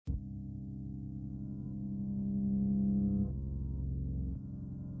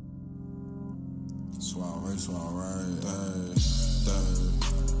Soiree,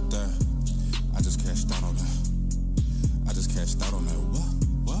 I just cashed out on that.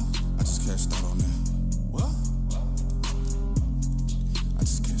 What? I just cashed out on that. What? I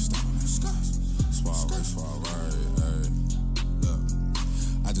just cashed out on that. Soiree, look.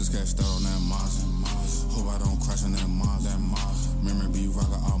 I just cashed out on that Mazda. Hope I don't crash on that Mazda. Memory be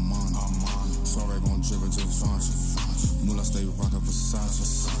rockin' Armani. Soiree gon' drip it just Fonch. Moolah stay rockin'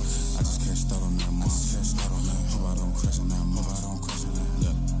 Versace. I just cashed out on that Mazda. Hope I don't crash on that Mazda.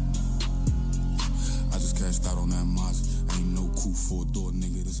 Look. I just cashed out on that Mazda. Ain't no cool 4-door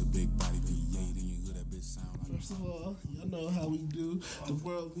nigga. This a big body V8 and you hear that bitch sound like. First of all, y'all know how we do the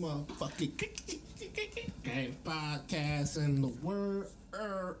world motherfucking podcast and the word.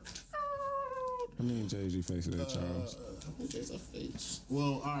 I mean, Jay-Z face of that, Charles. Jay's a face.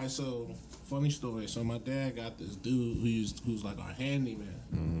 Well, all right. So, funny story. So, my dad got this dude who's like our handyman.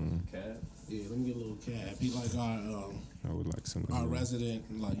 Cab? Yeah, let me get a little cab. He like our I would like some. our resident,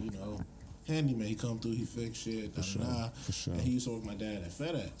 like handyman. He come through, he fix shit. For sure. For sure. And he used to work with my dad at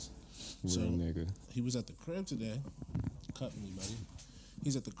FedEx. Real nigga. He was at the crib today. Cut me, buddy.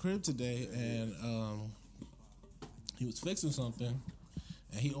 He's at the crib today, and he was fixing something.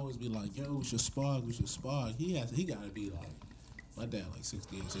 And he always be like, yo, we should spark. He gotta be like, my dad like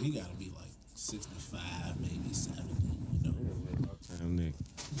 68, so he gotta be like 65, maybe 70, Damn, Nick.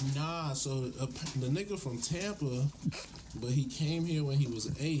 Nah, so the nigga from Tampa, but he came here when he was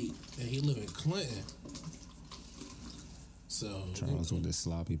 8, and he live in Clinton. So Charles with this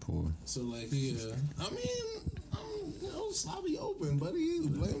sloppy pour. So like I'm sloppy open, buddy.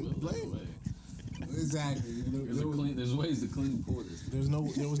 Blame. Exactly. There's ways to clean porters. There was no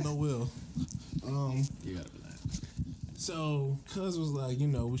will. You gotta relax. So cuz was like,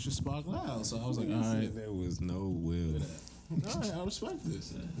 we should spark loud. So I was like, all right. There was no will. All right, I respect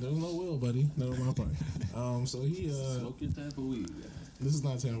this. There was no will, buddy. That was my part. So he smoke your type of weed. Yeah. This is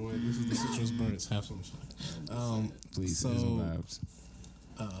not Tampa. This is the citrus burns. Have some shit. Please, so vibes.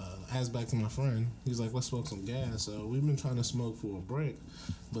 Asked back to my friend. He's like, let's smoke some gas. So we've been trying to smoke for a break,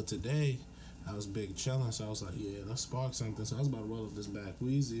 but today I was big chilling. So I was like, yeah, let's spark something. So I was about to roll up this back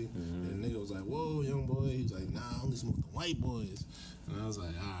Wheezy, and the nigga was like, whoa, young boy. He was like, nah, I only smoke the white boys. And I was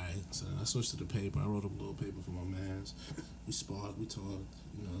like, all right. So I switched to the paper. I wrote up a little paper for my mans. We sparked. We talked.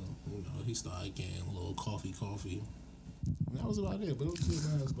 He started getting a little coffee. And that was about it, but it was good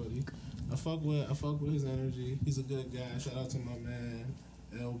nice, buddy. I fuck with his energy. He's a good guy. Shout out to my man,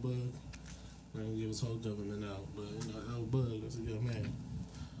 L Bug. I don't give his whole government out, but L Bug, that's a good man.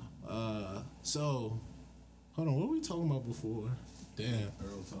 So hold on, what were we talking about before? Damn.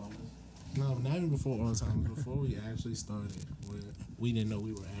 Earl Thomas. No, not even before Earl Thomas. Before we actually started, we didn't know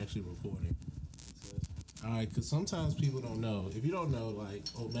we were actually recording. All right, because sometimes people don't know. If you don't know, like,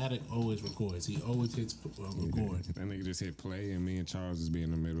 Omatic always records. He always hits record. That nigga just hit play, and me and Charles just be in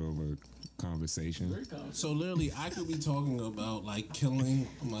the middle of a conversation. So literally, I could be talking about like killing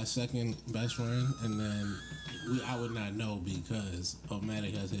my second best friend, and then I would not know because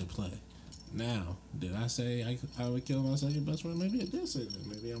Omatic has hit play. Now, did I say I would kill my second best friend? Maybe I did say that.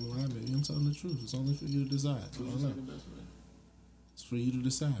 Maybe I'm lying. Maybe I'm telling the truth. It's only for you to decide. I don't know. It's for you to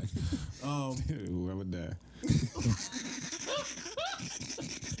decide. Whoever die.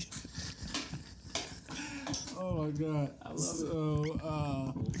 Oh my God! I love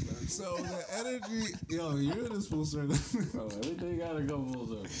it. So the energy, you're in this full circle. Bro, everything gotta go full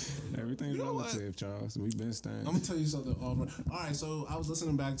circle. Everything's relative, Charles. We've been staying. I'm gonna tell you something. All right, so I was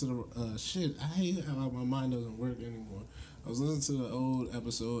listening back to the shit. I hate how my mind doesn't work anymore. I was listening to the old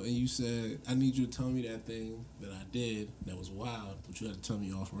episode, and you said, "I need you to tell me that thing that I did that was wild, but you had to tell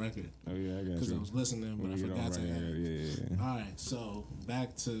me off record." Oh yeah, I got you. Because I was listening, but I forgot to add. Yeah. All right, so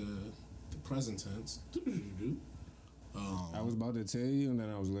back to the present tense. I was about to tell you, and then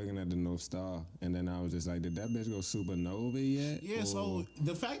I was looking at the North Star, and then I was just like, did that bitch go supernova yet? Yeah, so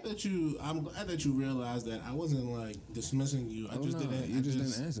the fact that I'm glad that you realized that I wasn't like dismissing you. I just didn't. You just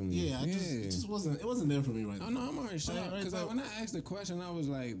didn't answer me. Yeah, it just wasn't. It wasn't there for me right now. Oh no, I'm already shocked because when I asked the question, I was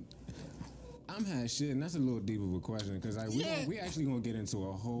like, I'm had shit, and that's a little deep of a question because we actually gonna get into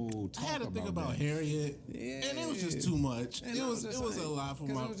a whole talk. I had to think about that. Harriet, and it was just too much. And it was a lot for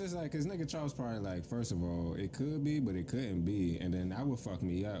my. I was just like, because nigga Charles probably like, first of all, it could be, but it couldn't be, and then that would fuck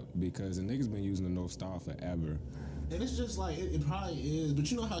me up because the nigga's been using the North Star forever. And it's just like it probably is, but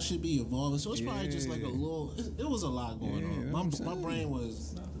you know how shit be evolving, so it's probably just like a little. It was a lot going on. My brain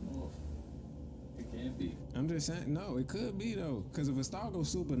was. I'm just saying, no, it could be though, because if a star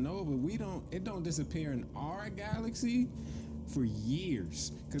goes supernova, it don't disappear in our galaxy for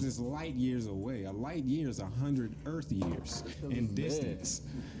years because it's light years away. A light year is 100 Earth years in distance.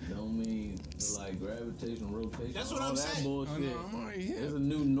 Don't mean like gravitational rotation. That's what all I'm that saying. Bullshit. Oh, no, I'm already here. There's a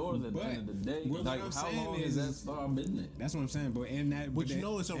new north at the But end of the day. what Like, I'm how saying long is- has that star been there? That's what I'm saying. But in that, But you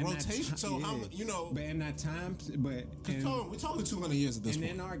know it's a in that rotation, so how you know? But in that time, but in, We're talking 200 years at this and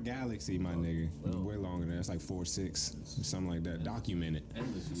point. in our galaxy, my nigga, way longer than that. It's like 4-6, something like that. Documented.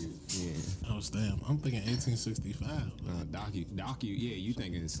 Endless years. Yeah. Oh damn! I'm thinking 1865. Yeah, you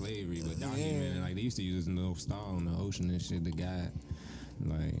thinking slavery, but documented. Like they used to use this North Star on the ocean and shit to guide,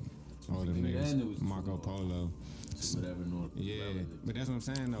 like all them Maybe then it niggas, was Marco Polo. Whatever north. Yeah, relative. but that's what I'm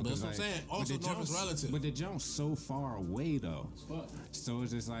saying though. But that's 'cause, what I'm like, saying. but Also, the north is jump's- relative. But the jump's so far away though. Fuck. So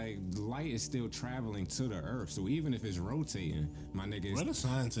it's just like light is still traveling to the Earth. So even if it's rotating, my nigga, Where the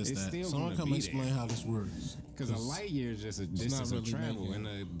scientists it's at? still Someone gonna come be explain there. how this works. Because a light year is just a distance not of really travel, making-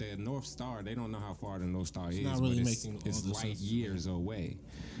 and the North Star, they don't know how far the North Star is, not really but making all it's the light sense. years away.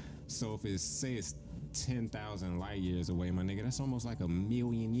 So if it's say it's 10,000 light years away, my nigga, that's almost like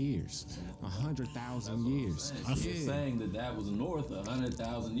 1,000,000 years, 100,000 years. I'm saying that was north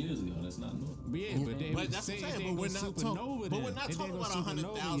 100,000 years ago. That's not north. But yeah, but, they, But that's say what I'm it saying, didn't but go we're not supernova talking- but then. we're not It didn't talking go about supernova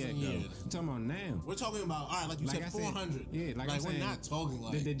 100,000 yet, though. years. I'm talking about now. We're talking about all right, like you Like said, I said, 400. yeah, like I'm we're saying, not talking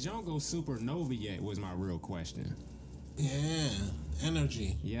like Did the junk go supernova yet? Was my real question. yeah,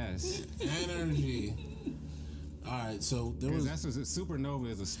 energy, Yes, energy. All right, so there because was. that's what supernova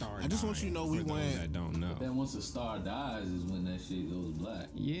is a star. I just want you to know dying, we for those went- that don't know. Then once the star dies is when that shit goes black.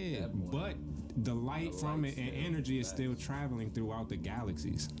 Yeah, That point. but the light The from light's it and still energy is black. still traveling throughout the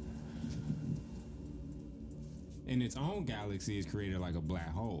galaxies. And its own galaxy is created like a black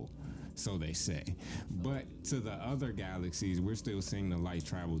hole, so they say. But to the other galaxies, we're still seeing the light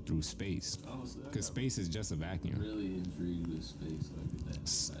travel through space. Honestly, I Because got space is just a vacuum. really intrigued with space like that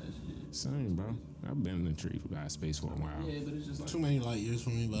shit. Same, bro. I've been intrigued by space for a while. Yeah, but it's just like Too many light years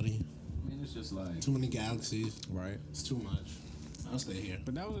for me, buddy. I mean, it's just like Too many galaxies. Right. It's too much. I'll stay here.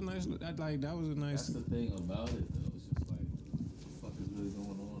 But that was a nice, that was a that's nice. the thing about it though. It's just like what the fuck is really going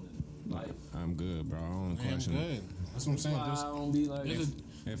on in life. I'm good, bro. I don't I am question it. good. That's what I'm saying. Why I don't be like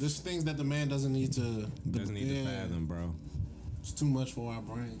There's things that the man doesn't need to. Doesn't need to fathom, bro. It's too much for our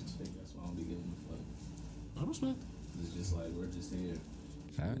brains. I think that's why I don't be giving a fuck. I respect. It's just like we're just here.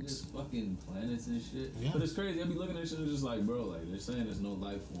 Facts. There's fucking planets and shit. Yeah. But it's crazy. I be looking at shit and it's just like, bro, like they're saying there's no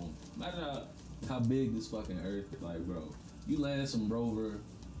life form. Imagine how big this fucking Earth is. Like, bro, you land some rover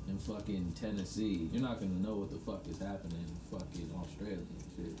in fucking Tennessee, you're not gonna know what the fuck is happening in fucking Australia and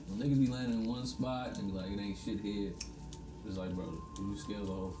shit. When niggas be landing in one spot and be like, it ain't shit here. It's like, bro, if you scale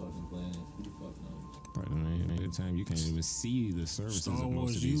the whole fucking planet, who the fuck knows? Right, and at the time you can't even see the surfaces Star of most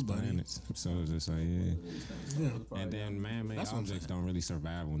Wars of these you, buddy. planets. So it's just like, yeah. And then man-made That's what I'm objects saying. don't really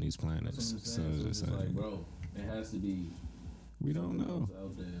survive on these planets. So it's just like, like, bro, it has to be we don't know.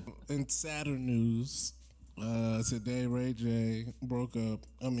 out there. In Saturn news, today Ray J broke up.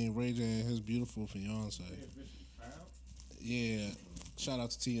 Ray J and his beautiful fiance. Yeah, shout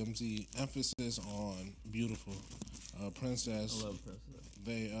out to TMZ. Emphasis on beautiful. Princess. I love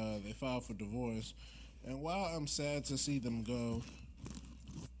President. They filed for divorce, and while I'm sad to see them go,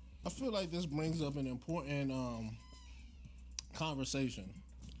 I feel like this brings up an important conversation.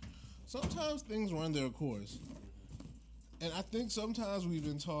 Sometimes things run their course. And I think sometimes we've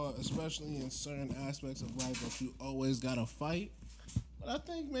been taught, especially in certain aspects of life, that you always gotta fight. But I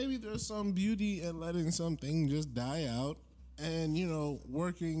think maybe there's some beauty in letting something just die out and,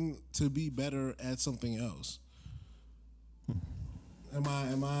 working to be better at something else.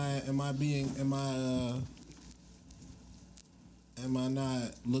 Am I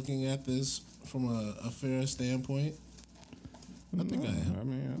not looking at this from a fair standpoint? I think I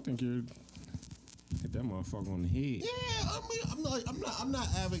am. I think you're hit that motherfucker on the head. Yeah, I'm not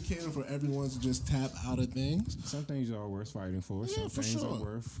advocating for everyone to just tap out of things. Some things are worth fighting for. Yeah, Some for things sure. are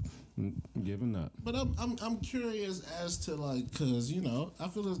worth giving up. But I'm curious as to cause I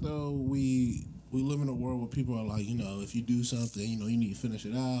feel as though we live in a world where people are like, if you do something, you need to finish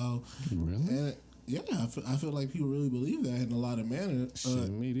it out. Really? And yeah, I feel like people really believe that in a lot of manners. Shit,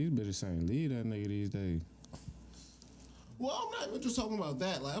 me, these bitches saying leave that nigga these days. Well, I'm not even just talking about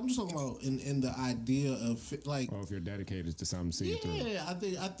that. I'm just talking about in the idea of Or if you're dedicated to something, see it through. yeah,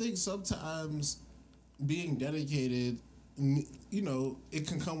 I think sometimes being dedicated, it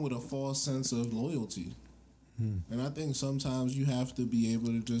can come with a false sense of loyalty. And I think sometimes you have to be able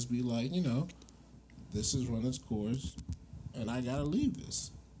to just be like, this has run its course, and I gotta leave this,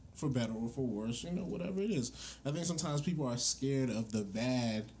 for better or for worse, whatever it is. I think sometimes people are scared of the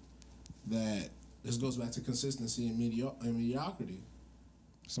bad that. This goes back to consistency and mediocrity.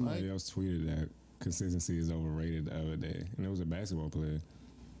 Somebody else tweeted that consistency is overrated the other day, and it was a basketball player.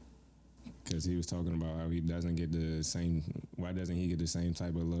 Because he was talking about how he doesn't get the same. Why doesn't he get the same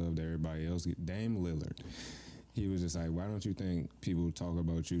type of love that everybody else get? Dame Lillard. He was just like, why don't you think people talk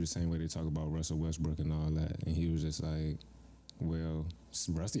about you the same way they talk about Russell Westbrook and all that? And he was just like, well,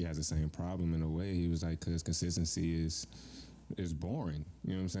 Rusty has the same problem in a way. He was like, because consistency is boring.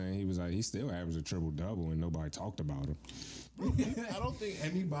 You know what I'm saying? He was like, he still averaged a triple-double and nobody talked about him. I don't think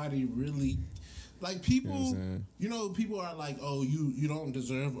anybody really... Like people, people are like, oh, you don't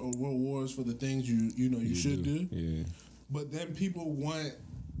deserve rewards for the things you should do. Yeah. But then people want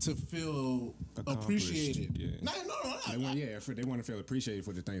to feel appreciated. Yeah. No. They want to feel appreciated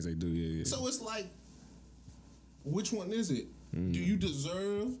for the things they do. Yeah. So it's like, which one is it? Do you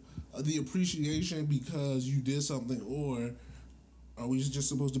deserve the appreciation because you did something, or are we just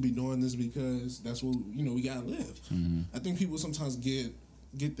supposed to be doing this because that's what we gotta live? I think people sometimes get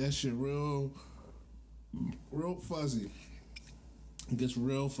that shit real fuzzy. It gets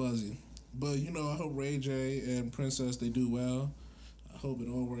real fuzzy. But I hope Ray J and Princess, they do well. I hope it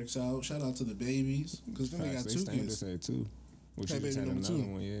all works out. Shout out to the babies, because then they got 2 kids. They said 2. Well, she Hey, just baby had number another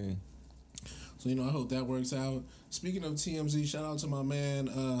 2. one, yeah. So I hope that works out. Speaking of TMZ, shout out to my man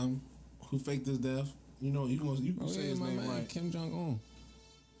who faked his death. You can say his name right. Kim Jong-un.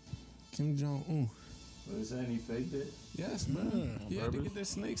 Kim Jong-un. What is that? He faked it? Yes, bro. He had to get the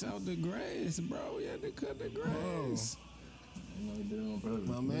snakes out the grass, bro. He had to cut the grass. He did it on purpose.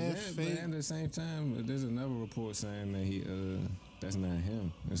 My man But faked. at the same time, there's another report saying that that's not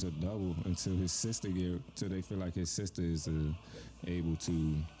him. It's a double until they feel like his sister is able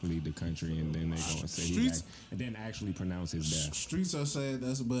to lead the country, and then they're gonna say and then actually pronounce his death. Streets are saying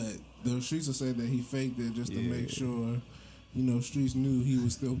the streets are saying that he faked it just to make sure. Streets knew he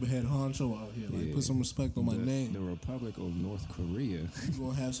was still head honcho out here. Like, put some respect on my name. The Republic of North Korea. You're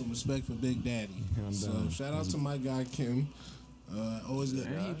going to have some respect for Big Daddy. So, shout out to my guy, Kim. Always good.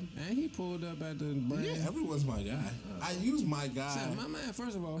 And he pulled up at the brand. Yeah, everyone's my guy. I use my guy. So my man,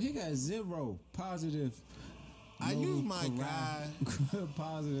 first of all, he got 0 positive. I use my guy.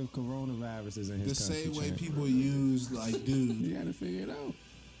 Positive coronaviruses in his the country. same way people use, like, dude. You got to figure it out.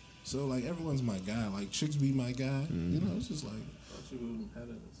 So, like, everyone's my guy. Like, chicks be my guy. It's just like... I thought you had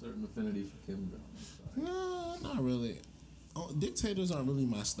a certain affinity for Kim Jong. No, not really. Dictators aren't really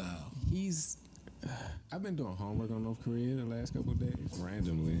my style. I've been doing homework on North Korea the last couple of days,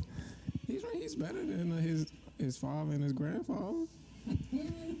 randomly. He's better than his father and his grandfather.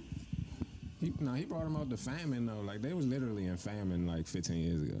 He brought him out the famine, though. Like, they was literally in famine, like, 15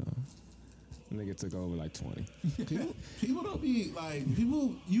 years ago. Nigga took over like 20. People don't be like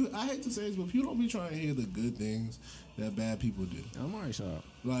I hate to say this, but people don't be trying to hear the good things that bad people do. I'm already sharp.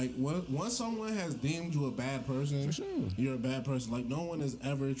 Like once someone has deemed you a bad person, For sure. You're a bad person. Like no one is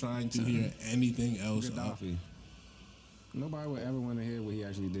ever trying to hear anything else. Gaddafi. Nobody would ever want to hear what he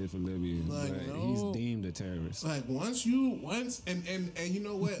actually did for Libya. Like, but no. he's deemed a terrorist. Like once and you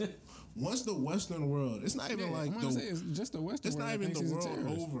know what? Once the Western world, it's not even it's just the Western it's world. not even the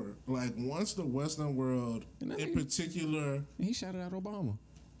world over. Like once the Western world, in particular, he shouted out Obama.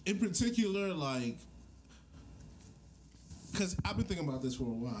 In particular, like, because I've been thinking about this for a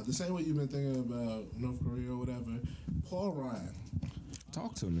while. The same way you've been thinking about North Korea or whatever. Paul Ryan.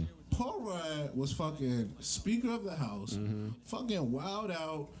 Talk to me. Paul Ryan was fucking Speaker of the House. Fucking wild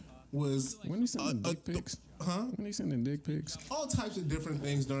out. Was when he sending dick pics? When he sending dick pics? All types of different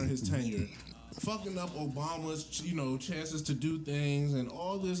things during his tenure. Fucking up Obama's, chances to do things and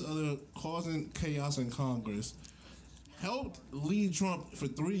all this other, causing chaos in Congress. Helped lead Trump for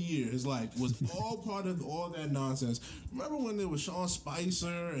 3 years, was all part of all that nonsense. Remember when there was Sean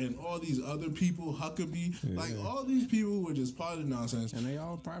Spicer and all these other people, Huckabee? Yeah. All these people were just part of the nonsense. And they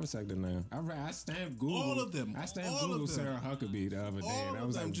all private sector now. I stamped Google. All of them. I stamped Google Sarah Huckabee the other day, and I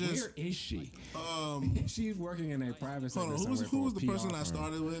was like, where is she? She's working in a private sector. Hold on, who was the person I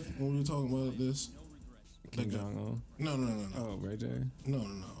started with when we were talking about this? Kim Jong-un? No. Oh, Ray J? No.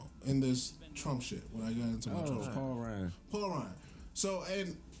 In this Trump shit, when I got into my Trump shit. Paul Ryan. So,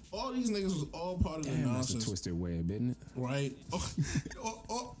 and all these niggas was all part of the nonsense. That's a twisted web, isn't it? Right?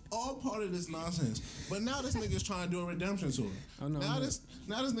 all part of this nonsense. But now this nigga's trying to do a redemption tour. Oh, no, now this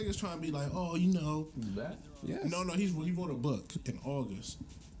nigga's trying to be like, He's back? Yes. No, he wrote a book in August.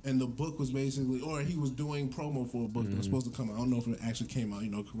 And the book was basically, or he was doing promo for a book that was supposed to come out. I don't know if it actually came out,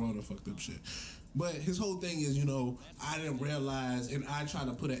 Corona fucked up shit. But his whole thing is, I didn't realize, and I try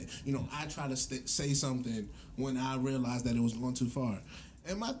to I try to say something when I realized that it was going too far.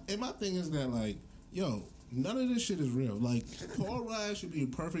 And my thing is that, none of this shit is real. Paul Ryan should be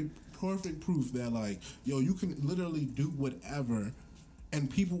perfect proof that, you can literally do whatever and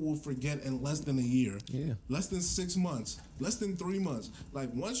people will forget in less than a year. Yeah. Less than 6 months. Less than 3 months. Like,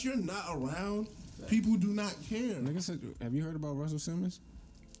 once you're not around, people do not care. Nigga said, have you heard about Russell Simmons?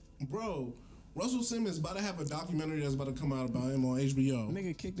 Bro, Russell Simmons about to have a documentary that's about to come out about him on HBO.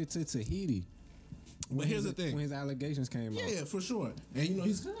 Nigga kicked it to Tahiti. But here's the thing. When his allegations came out. Yeah, for sure. And you know,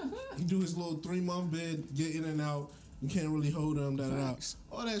 he do his little 3-month bid, get in and out. You can't really hold him, Facts.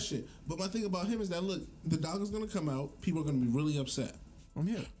 all that shit. But my thing about him is that, look, the doc is going to come out. People are going to be really upset. I'm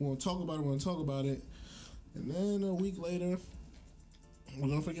here. We're going to talk about it. And then a week later, we're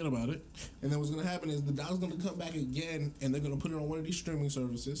going to forget about it. And then what's going to happen is the doc's going to come back again, and they're going to put it on one of these streaming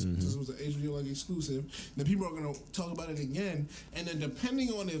services. This was an HBO like exclusive. Then people are going to talk about it again. And then depending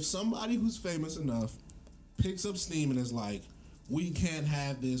on if somebody who's famous enough picks up steam and is like, we can't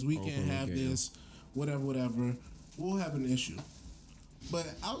have this, we can't have this, whatever, we'll have an issue. But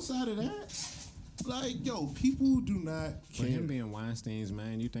outside of that, like, yo, people do not For care. him being Weinstein's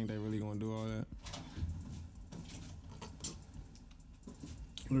man, you think they really gonna do all that?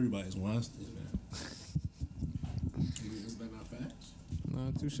 Everybody's Weinstein, man. Is that not facts?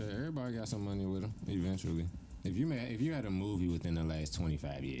 No, touche. Everybody got some money with them eventually. If you had a movie within the last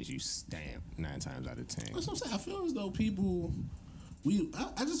 25 years, you stamp 9 times out of 10. That's what I'm saying. I feel as though people,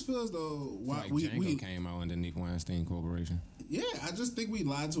 I just feel as though Like Django came out underneath Weinstein Corporation. Yeah, I just think we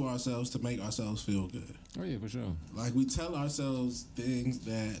lie to ourselves to make ourselves feel good. Oh yeah, for sure. Like, we tell ourselves things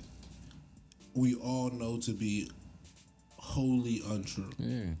that we all know to be wholly untrue.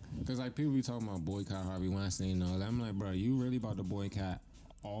 Yeah, because like people be talking about boycott Harvey Weinstein and all that. I'm like, bro, you really about to boycott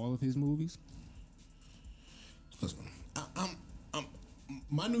all of his movies? Listen,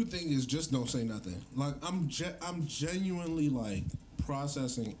 my new thing is just don't say nothing. Like, I'm genuinely like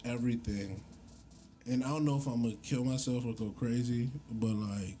processing everything, and I don't know if I'm gonna kill myself or go crazy, but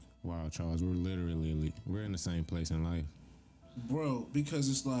like, Wow, Charles, we're in the same place in life. bro, because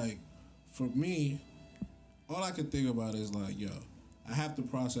it's like, for me, all I can think about is like, yo, I have to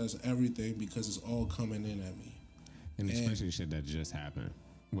process everything because it's all coming in at me. And especially shit that just happened.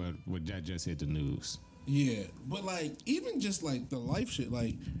 Well, that just hit the news. Yeah, but like, even just like the life shit,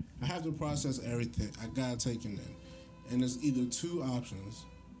 like, I have to process everything. I gotta take it in. And there's either 2 options.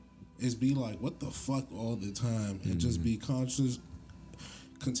 Is be like, what the fuck all the time, and just be conscious,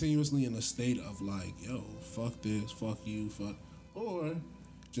 continuously in a state of like, yo, fuck this, fuck you, fuck. Or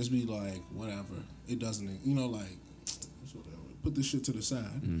just be like, whatever. It doesn't, you know, like, it's whatever. Put this shit to the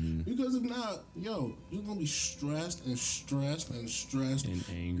side. Because if not, yo, you're gonna be stressed and stressed and stressed. And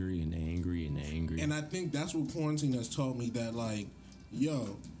angry and angry and angry. And I think that's what quarantine has taught me, that like,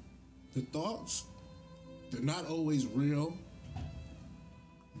 yo, the thoughts, they're not always real,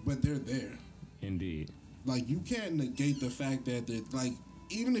 but they're there. Indeed. Like, you can't negate the fact that like,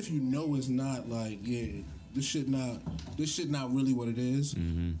 even if you know it's not, like, yeah, this shit not really what it is,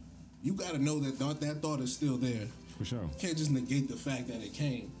 you gotta know that that thought is still there. For sure. You can't just negate the fact that it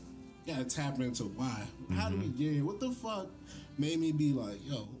came. You gotta tap into why. How did we get here? What the fuck made me be like,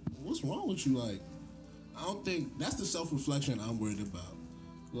 yo, what's wrong with you? Like, I don't think that's the self-reflection I'm worried about.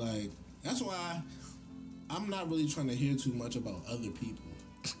 Like, that's why I'm not really trying to hear too much about other people,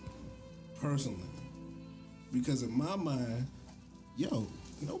 personally. Because in my mind, yo,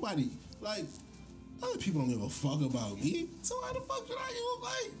 nobody, like, other people don't give a fuck about me. So why the fuck should I give,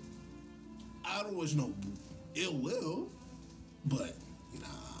 like, I don't wish no ill will, but nah.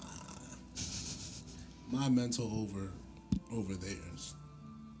 My mental over there is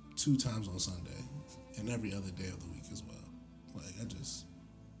 2 times on Sunday and every other day of the week as well. Like, I just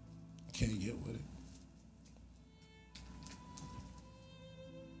can't get with it.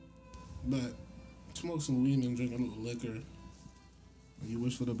 But smoke some weed and drink a little liquor, and you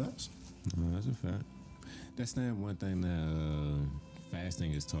wish for the best. No, that's a fact. That's not one thing that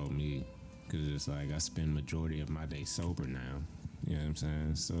fasting has taught me, because it's like I spend majority of my day sober now. You know what I'm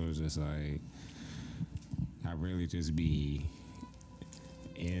saying? So it's just like I really just be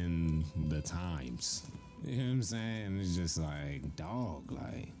in the times. You know what I'm saying? It's just like, dog,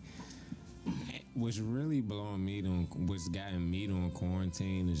 like, what's really blowing me on, what's gotten me on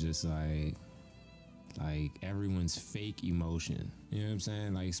quarantine is just like everyone's fake emotion. You know what I'm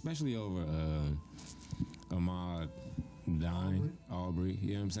saying? Like, especially over Ahmaud dying, Aubrey.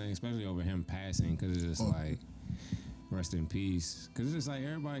 You know what I'm saying? Especially over him passing, because it's just like, rest in peace. Because it's just like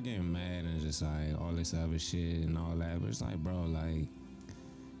everybody getting mad and it's just like all this other shit and all that. But it's like, bro, like,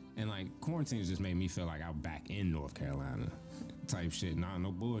 and like quarantine just made me feel like I'm back in North Carolina type shit. Nah,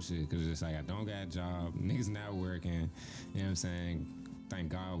 no bullshit. Because it's just like I don't got a job, niggas not working. You know what I'm saying? thank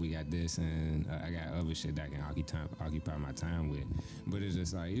God we got this, and I got other shit that I can occupy my time with. But it's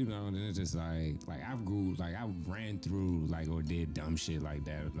just like, you know, then it's just like I ran through like or did dumb shit like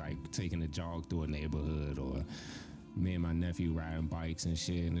that, like taking a jog through a neighborhood, or me and my nephew riding bikes and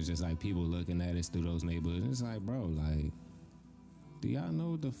shit, and it's just like people looking at us through those neighborhoods. And it's like, bro, like, do y'all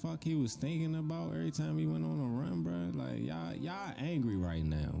know what the fuck he was thinking about every time he went on a run, bro? Like, y'all angry right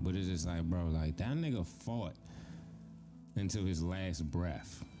now, but it's just like, bro, like, that nigga fought until his last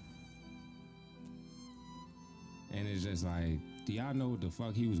breath. And it's just like, do y'all know what the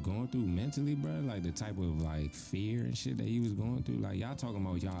fuck he was going through mentally, bro? Like, the type of, like, fear and shit that he was going through. Like, y'all talking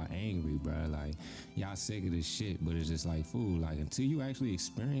about y'all angry, bro. Like, y'all sick of this shit, but it's just like, fool, like, until you actually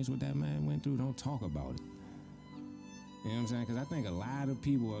experience what that man went through, don't talk about it. You know what I'm saying? Because I think a lot of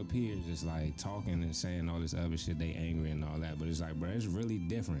people up here just like talking and saying all this other shit, they angry and all that. But it's like, bro, it's really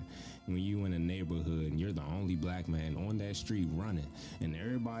different when you in a neighborhood and you're the only black man on that street running, and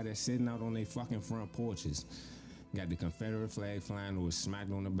everybody that's sitting out on their fucking front porches got the Confederate flag flying or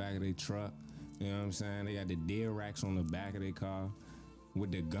smacked on the back of their truck. You know what I'm saying? They got the deer racks on the back of their car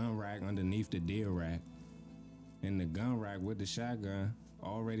with the gun rack underneath the deer rack, and the gun rack with the shotgun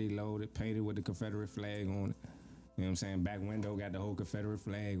already loaded, painted with the Confederate flag on it. You know what I'm saying? Back window got the whole Confederate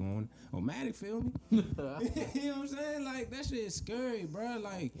flag on it. Omatic, feel me? You know what I'm saying? Like, that shit is scary, bro.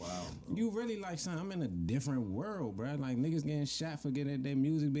 Like, wow, bro. You really like, son, I'm in a different world, bro. Like, niggas getting shot for getting their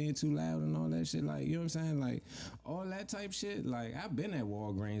music being too loud and all that shit. Like, you know what I'm saying? Like, all that type shit. Like, I've been at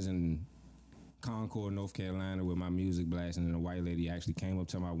Walgreens in Concord, North Carolina with my music blasting, and a white lady actually came up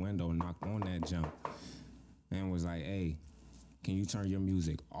to my window, knocked on that jump, and was like, hey, can you turn your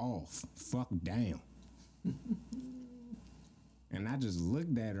music off? Fuck down. And I just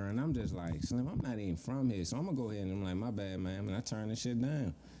looked at her and I'm just like, Slim, I'm not even from here, so I'm gonna go ahead and I'm like, my bad, man, and I turned the shit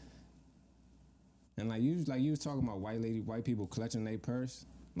down. And like you was talking about white people clutching their purse.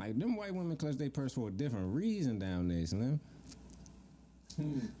 Like, them white women clutch their purse for a different reason down there, Slim.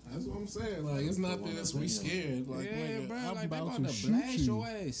 That's what I'm saying. Like, it's not that we scared. Like, yeah, nigga, bro, I'm like they about about to to shoot blast you. your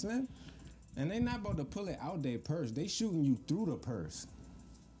ass, Slim. And they not about to pull it out their purse. They shooting you through the purse.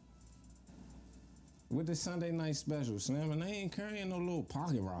 With the Sunday night special, Slim, and they ain't carrying no little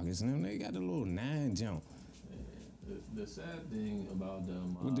pocket rockets, Slim. They got the little 9 jump. The sad thing about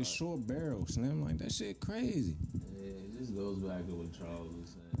them with the short barrel, Slim, like that shit crazy. Yeah, it just goes back to what Charles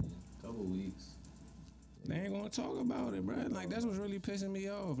was saying. A couple weeks. They ain't gonna talk about it, bro. Like, that's what's really pissing me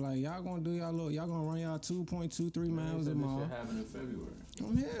off. Like, y'all gonna do y'all gonna run y'all 2.23 miles a mile. That shit happened in February.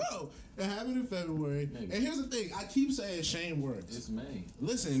 Bro, it happened in February. Nigga. And here's the thing, I keep saying Shane works. It's May.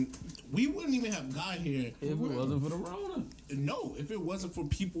 Listen, we wouldn't even have got here if it wasn't for the Rona. No, if it wasn't for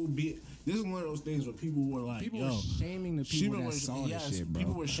people this is one of those things where people were like, people were shaming the people that saw this shit, bro.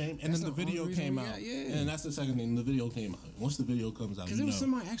 People were shaming, and then the video came out. And that's the second thing, the video came out. Once the video comes out, because there was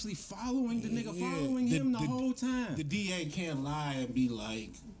somebody actually following the nigga, following him the whole time. The DA can't lie and be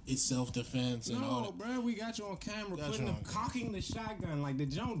like, it's self-defense and all that. No, bro, we got you on camera cocking the shotgun, like the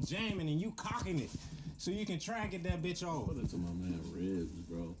joint jamming and you cocking it. So you can track it that bitch off. Put it to my man Ribs,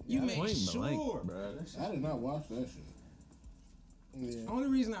 bro. You made sure, bro. I did not watch that shit. Yeah. Only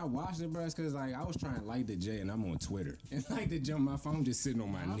reason I watched it, bro, is because like I was trying to light the J and I'm on Twitter and like the jump, my phone just sitting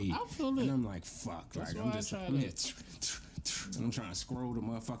on my knee. I feel it. And I'm like, fuck, that's like I'm trying to scroll the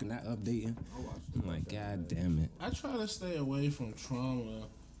motherfucking not updating. I'm like, god damn it. I try to stay away from trauma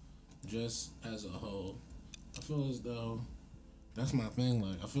just as a whole. I feel as though that's my thing.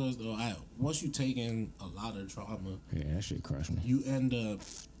 Like, I feel as though once you take in a lot of trauma, yeah, that shit crushed me. You end up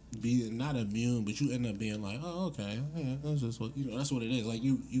being not immune, but you end up being like, oh, okay, yeah, that's just what that's what it is. Like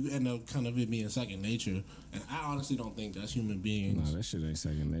you end up kind of it being second nature, and I honestly don't think that's human beings. No, that shit ain't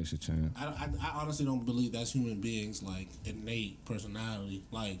second nature, Chan. I honestly don't believe that's human beings like innate personality.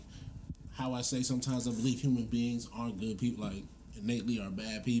 Like how I say sometimes I believe human beings aren't good people, like innately are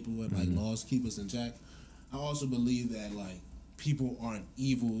bad people, and like laws keep us in check. I also believe that like people aren't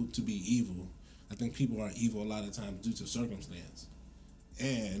evil to be evil. I think people are evil a lot of times due to circumstance.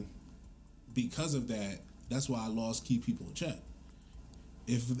 And because of that, that's why laws keep people in check.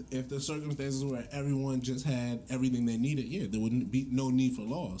 If the circumstances where everyone just had everything they needed, yeah, there wouldn't be no need for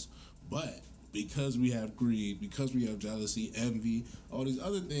laws. But because we have greed, because we have jealousy, envy, all these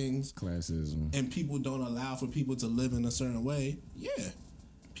other things, classism, and people don't allow for people to live in a certain way, yeah,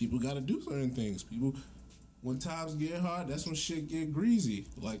 people got to do certain things. People, when times get hard, that's when shit get greasy.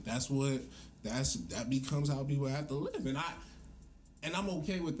 Like that becomes how people have to live, and I'm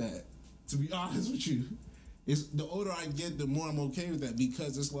okay with that, to be honest with you. It's the older I get, the more I'm okay with that,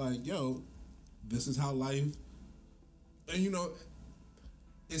 because it's like, yo, this is how life, and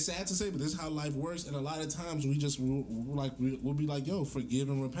it's sad to say, but this is how life works. And a lot of times we'll be like, yo, forgive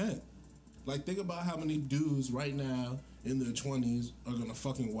and repent. Like, think about how many dudes right now in their 20s are gonna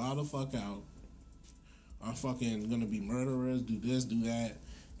fucking wild the fuck out, are fucking gonna be murderers, do this, do that,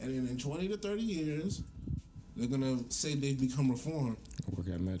 and then in 20 to 30 years, they're gonna say they've become reformed. Work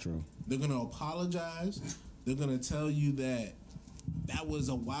at Metro. They're gonna apologize. They're gonna tell you that was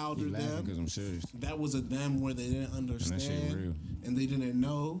a wilder You laughing them. because I'm serious. That was a them where they didn't understand And that shit real. and they didn't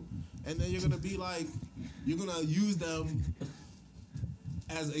know. And then you're gonna be like, you're gonna use them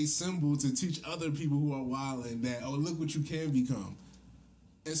as a symbol to teach other people who are wilding that, oh, look what you can become.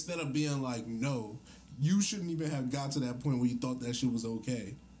 Instead of being like, no, you shouldn't even have got to that point where you thought that shit was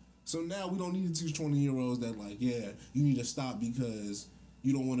okay. So now we don't need to teach 20-year-olds that, like, yeah, you need to stop because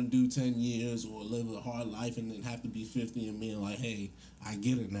you don't want to do 10 years or live a hard life and then have to be 50 and being like, hey, I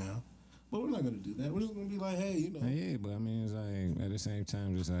get it now. But we're not going to do that. We're just going to be like, hey, you know. Yeah, but I mean, it's like, at the same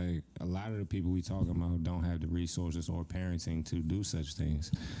time, it's like a lot of the people we talking about don't have the resources or parenting to do such things.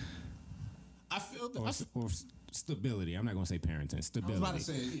 I feel that. Or stability. I'm not going to say parenting. Stability. I was about to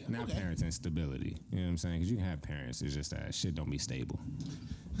say, yeah, Not okay. parenting, stability. You know what I'm saying? Because you can have parents. It's just that shit don't be stable.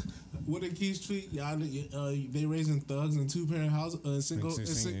 What did Keith tweet? Y'all, they raising thugs in two-parent houses, single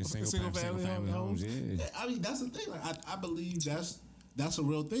family homes. Yeah. I mean, that's the thing. Like, I believe that's a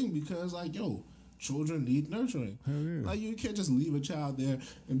real thing because, like, yo, children need nurturing. Hell yeah. Like, you can't just leave a child there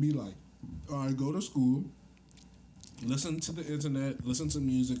and be like, all right, go to school, listen to the internet, listen to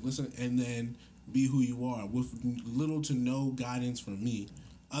music, and then be who you are with little to no guidance from me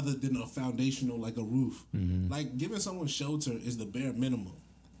other than a foundational, like a roof. Mm-hmm. Like, giving someone shelter is the bare minimum.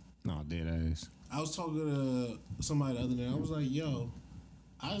 No, dead ass. I was talking to somebody the other day. I was like, yo,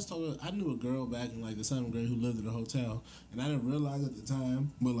 I knew a girl back in like the 7th grade who lived in a hotel, and I didn't realize at the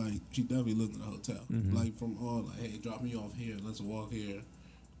time, but like she definitely lived in a hotel. Mm-hmm. Like from all like, hey, drop me off here, let's walk here.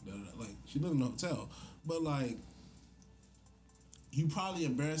 Like she lived in a hotel, but like you probably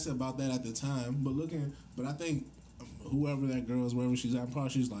embarrassed her about that at the time. But I think whoever that girl is, wherever she's at, probably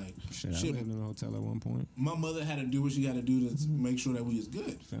she's like, Shit, I lived in a hotel at one point. my mother had to do what she had to do to make sure that we was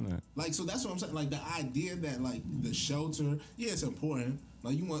good. Feel that. Like, so that's what I'm saying. Like, the idea that, like, the shelter, yeah, it's important.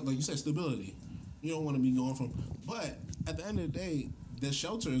 Like, you want, like you said, stability. You don't want to be going from, but at the end of the day, the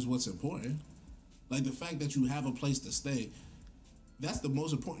shelter is what's important. Like, the fact that you have a place to stay, that's the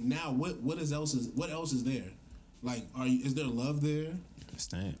most important. Now, what else is there? Like, is there love there?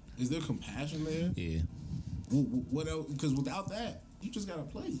 Stamp. Is there compassion there? Yeah. What else? Because without that, you just got a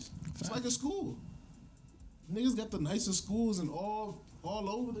place. It's like a school. Niggas got the nicest schools in all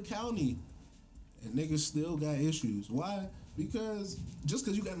over the county, and niggas still got issues. Why? Because just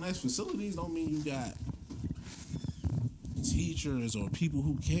because you got nice facilities don't mean you got teachers or people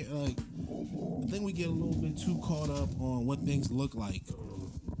who can't. Like, I think we get a little bit too caught up on what things look like.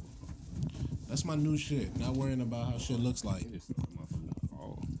 That's my new shit. Not worrying about how shit looks like.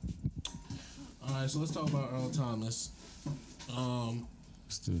 All right, so let's talk about Earl Thomas.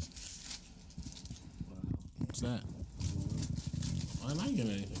 What's this? What's that? Why am I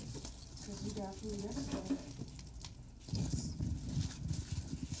getting anything? Because we got food yesterday.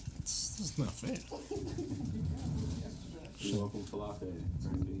 It's not fair. You're welcome, falafel.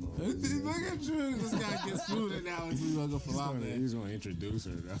 Look at you. This guy gets food and now it's we gonna go falafel. He's going to introduce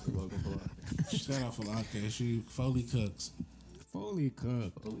her, though. You're welcome, falafel. Shout out falafel. She fully cooks. Fully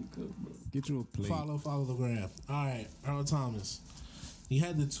cooked. Holy cook, bro. Get you a plate. Follow the gram. All right, Earl Thomas. He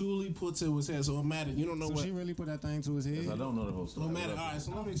had the tool he put to his head, so it mattered. You don't know So what. she really put that thing to his head? I don't know the whole It story. don't matter. All right,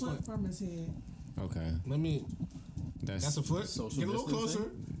 so let me explain. Foot from his head. Okay. Let me. That's a foot. Social Get a little distancing?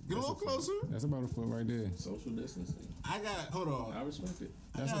 closer. Get a little closer. That's about a foot right there. Social distancing. I got. Hold on. I respect it.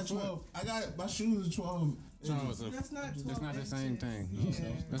 I That's got a foot. 12. I got my shoes are 12. Charles, That's not 12 that's not the same inches. thing. Yeah.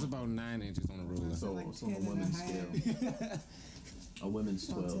 That's about 9 inches on the ruler. So like it's on a 10 and a women's half. scale. A women's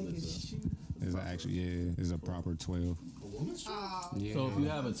Don't 12 take his is shoe. It's actually, yeah, it's a proper 12. Oh, Yeah. So if you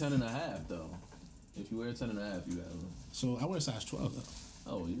have a 10 and a half, though, if you wear a 10 and a half, you have a. So I wear size 12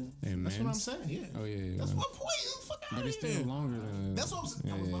 though. Oh, yeah. And That's what I'm men's? saying. Yeah. Oh, yeah. That's yeah. my point. Fuck But out it's of here. still longer than. That's what I'm saying.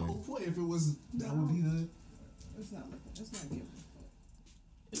 That was my Yeah. whole point. If it was, that would be the. it's not looking. It's not giving.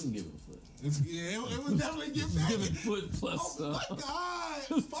 It can give it a foot. It was definitely give back. Give it foot plus. Oh my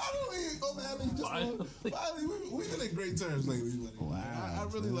God! Finally, we've been in great terms lately, buddy. Wow. I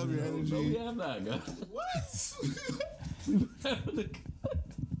really love your No, we energy. have not, guys. What?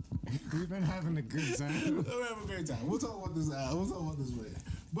 We've been having a good time. We're having a great time. We'll talk about this. We'll talk about this later.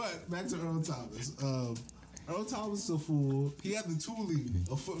 But back to Earl Thomas. Earl Thomas is a fool. He had the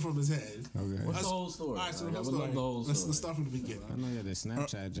toolie a foot from his head. Okay. What's the whole story? All right, so Like, the I whole would love story. the whole Let's story. start from the beginning. I know you had the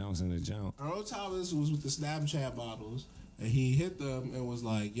Snapchat Jones in the jump. Earl Thomas was with the Snapchat models, and he hit them and was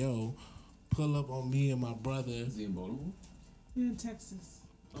like, "Yo, pull up on me and my brother. Is he in Baltimore? You're in Texas.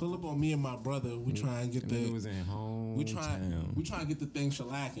 Pull up on me and my brother. We try and get And it the was in hometown. we try and get the thing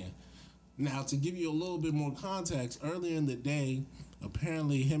shellacking." Now, to give you a little bit more context, earlier in the day,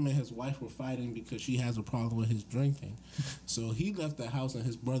 apparently him and his wife were fighting because she has a problem with his drinking. So he left the house and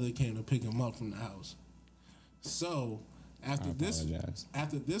his brother came to pick him up from the house. So after I this apologize.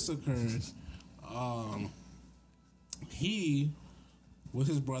 occurred, he with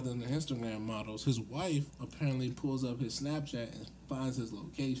his brother and the Instagram models, his wife apparently pulls up his Snapchat and finds his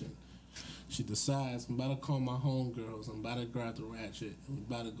location. She decides, I'm about to call my homegirls, I'm about to grab the ratchet, and we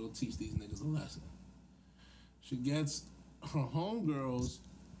about to go teach these niggas a lesson. She gets her homegirls,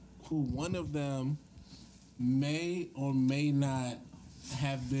 who one of them may or may not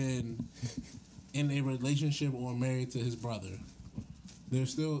have been in a relationship or married to his brother. They're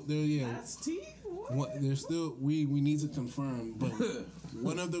That's T? What? they're still, we need to confirm, but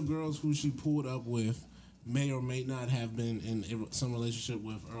one of the girls who she pulled up with may or may not have been in some relationship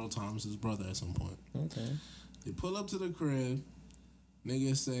with Earl Thomas's brother at some point. Okay. They pull up to the crib.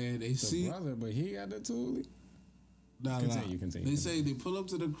 Niggas say they The see. brother, but he got the toolie. Nah, Continue. They say they pull up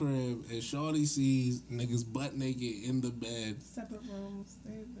to the crib and Shawty sees niggas butt naked in the bed Separate rooms.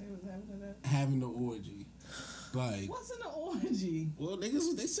 They was having that. having the orgy. Like, What's in the orgy? well,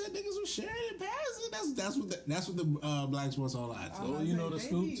 niggas. They said niggas was sharing it, passing. That's what the Black Sports Online. Oh, Oh, you know the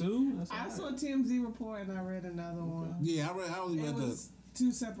scoop too? That's I all saw right. TMZ report and I read another one. Yeah, I only It read the was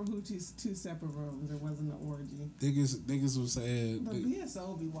two separate hoochies, two separate rooms. It wasn't an orgy. niggas was saying. The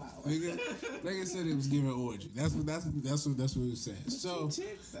BSO be wild. Niggas said it was giving orgy. That's what it said. So Two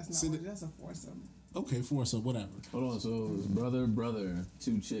chicks? That's so not orgy. That's a foursome. okay, foursome, whatever. Hold on, so it was brother,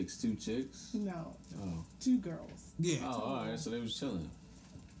 two chicks. No, Oh. two girls. Yeah. Oh, all right, so they was chilling.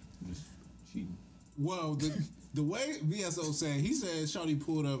 Just cheating. Well, the way VSO said, he said Shawty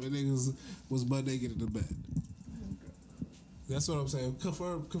pulled up and niggas was butt naked in the bed. That's what I'm saying.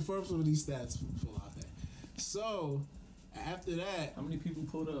 Confirm some of these stats fill out there. So after that, How many people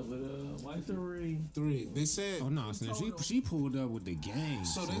pulled up with a wife? three. They said. Oh no, son, she pulled up with the gang.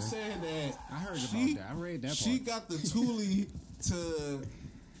 So they said that I heard she- about that. I read that she part. got the toolie to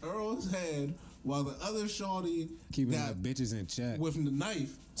Earl's head while the other Shawty Keeping got the bitches in check. with the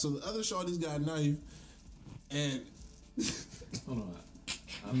knife. So the other Shawty's got a knife, and Hold on,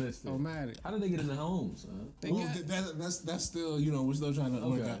 I missed it. Oh man, How did they get in the home, son? they well, got. that's still, you know, we're still trying to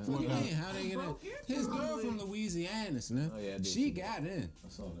work Okay. out. What do you work mean? out. How they get in? Broke it? His girl Probably. from Louisiana, son. Oh, yeah, I did She see got in. I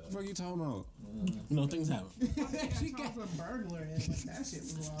saw that. What you talking about? You know, things happen. She got for burglar and like, that shit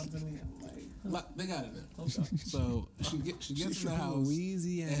was wild to me. I'm like, Like, they got it there. Okay. So she gets in the from house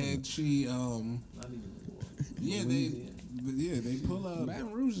Louisiana. and she Not even yeah they pull up.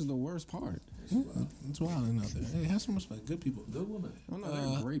 Baton Rouge is the worst part. It's wild out there. Hey, have some respect. Good people. Good woman. Oh no,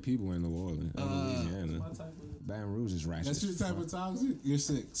 they're great people in New Orleans, Louisiana. My type of. Baton Rouge is ratchet. That's your as type fuck. of toxic. You're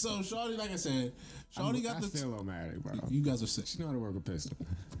sick. So Shawty, like I said, Shawty got I the. feel automatic, bro. You guys are sick. She know how to work a pistol.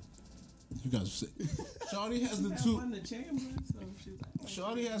 You guys are sick. Shawty has the that two. one in the chamber, so she's like,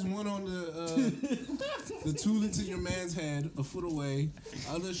 Shawty has one on the tool into your man's head, a foot away.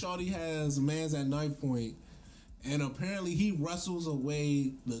 Other Shawty has a man's at knife point, and apparently he wrestles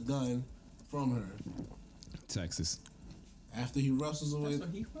away the gun from her. Texas. After he wrestles away, that's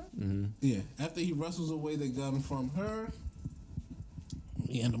what he from? yeah. After he wrestles away the gun from her,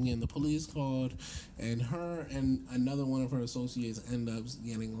 we end up getting the police called, and her and another one of her associates end up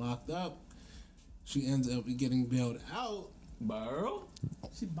getting locked up. She ends up getting bailed out, By Earl?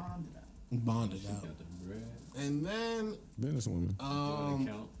 She bombed it out. bonded out, Got the bread. and then Businesswoman.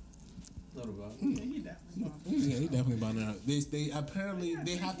 Account. Thought about it. Yeah, he definitely bombed it. yeah, he definitely bonded out. They apparently got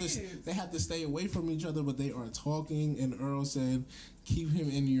they three have to kids. they have to stay away from each other, but they are talking. And Earl said, "Keep him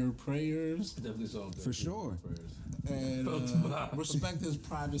in your prayers Definitely saw that. For sure. and respect his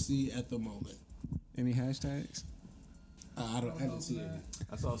privacy at the moment." Any hashtags? I didn't see it.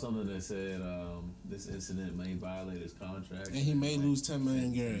 I saw something that said this incident may violate his contract. And he may lose 10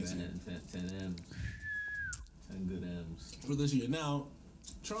 million guaranteed 10 M's. 10 good M's. for this year. Now,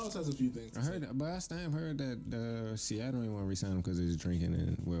 Charles has a few things. I heard, but I stand heard that Seattle didn't want to resign him because of his drinking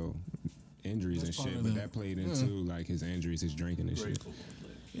and injuries That's and part shit. of But the- that played into like his injuries, his drinking and Great shit. football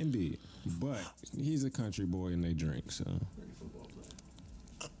player. Indeed, but he's a country boy and they drink. So Great football player.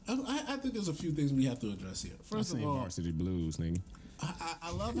 I think there's a few things we have to address here. I First of seen all, Varsity Blues, nigga.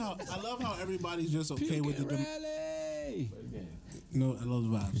 I love how everybody's just okay with the. rally. Great game. No, I love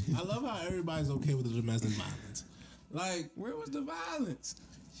the vibes. I love how everybody's okay with the domestic violence. Like, Where was the violence?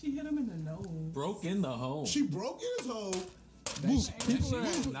 She hit him in the nose. Broke in the home. she broke in his hole, People are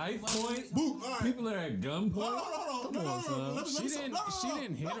at knife point. Book. All right. People are at gunpoint. Hold on. No. Let me She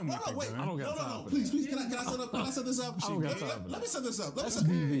didn't hit him with the wait. gun. I don't got time No. for Please. that. Can I set this up? I don't got time for Let me set this up. That's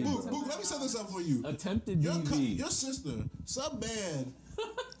BV. Book. Let me set this up for you. Attempted Your DV. sister, some man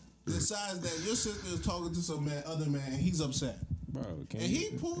decides that your sister is talking to some other man, and he's upset, Bro, and he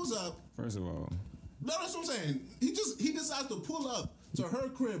pulls up. First of all, No, that's what I'm saying. He decides to pull up to her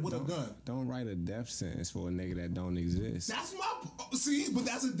crib with a gun. don't write a death sentence for a nigga that don't exist. That's but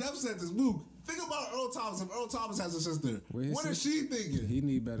that's a death sentence, Mook. Think about Earl Thomas. If Earl Thomas has a sister, what is she thinking? He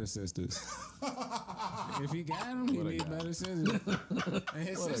need better sisters. If he got him, he need better sisters. And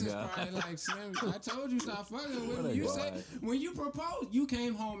his What a sister's guy. probably like, Slim, I told you stop fucking with What me. a You guy. said when you proposed, you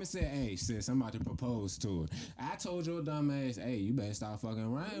came home and said, "Hey, sis, I'm about to propose to her." I told your dumb ass, "Hey, you better stop fucking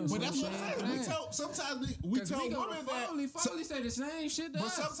around." But that's what I'm saying. Sometimes we tell women that. Foley say the same shit to But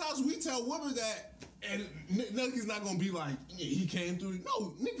us. sometimes we tell women that, and niggas not gonna be like, yeah, he came through.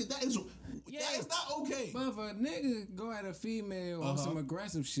 No, nigga, that is not okay. But if a nigga go at a female on some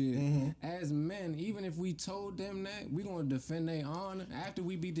aggressive shit, as men, even if we told them that, we gonna defend their honor after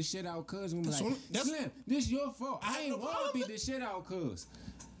we beat the shit out cuz. We be like, Slim, this your fault. I ain't wanna beat the shit out cuz.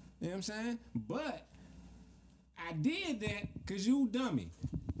 You know what I'm saying? But I did that cause you dummy.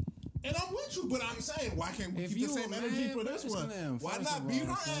 And I'm with you, but I'm saying, why can't we If keep the you same a energy man, for this one? Slim, Why first not of beat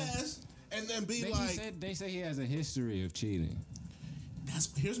all, her Slim, ass and then be like, They say he has a history of cheating.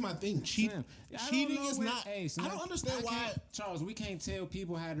 here's my thing. Slim, Cheating is not. Hey, Slim, I don't understand why. Charles, we can't tell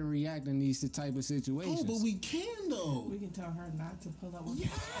people how to react in these type of situations. Oh, but we can though. We can tell her not to pull up with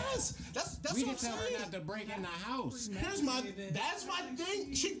Yes, that's we what can I'm tell saying. her not to break in the house. That's my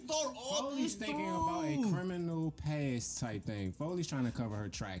thing. She thought all Foley's this thinking through. about a criminal past type thing. Foley's trying to cover her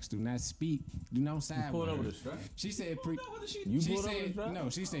tracks. Do not speak. Do not side Pulled with over her. the strap. She said, You she pulled over the said strap? no.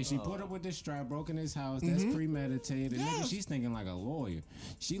 She said she put up with the strap, broke in his house. That's premeditated. Yes. Nigga, she's thinking like a lawyer.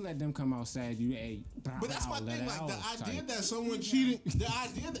 She let them come outside. You, hey, But that's my let thing. it Like the out idea type. that someone cheating. The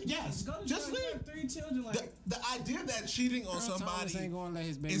idea that yes, Go to just church, leave. have 3 children. Like The idea that cheating on Earl Thomas somebody. ain't gonna let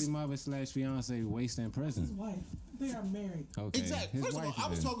his baby is- mother / fiance waste in his prison. wife, they are married. Okay. Exactly. His First of all, wife I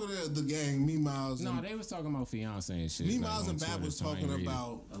was is- talking to the gang, Me Miles. No, and they was talking about fiance and shit. Me like, Miles on and Bab Twitter, was so I ain't talking read it.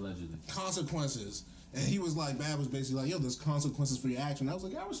 about Allegedly. consequences, and he was like, Bab was basically like, yo, there's consequences for your action. I was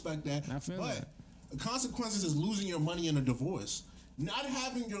like, I respect that. I feel but that. the consequences is losing your money in a divorce. Not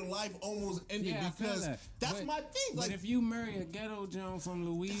having your life almost ended Yeah, I feel because that. that's But- my thing. But Like, if you marry a ghetto Joan from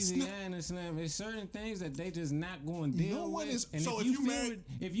Louisiana, Slim, there's certain things that they just not going to deal No one with. is- And so if if you you feel marry-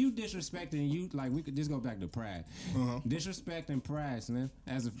 if you disrespecting you, like we could just go back to pride. Disrespect and pride, Slim.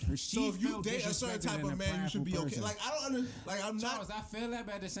 As a she so if you felt date a certain disrespected type and of a man, you should be prideful okay. person. Like, I don't like I'm Charles, not I feel that,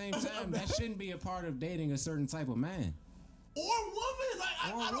 but at the same time, that shouldn't be a part of dating a certain type of man. or woman.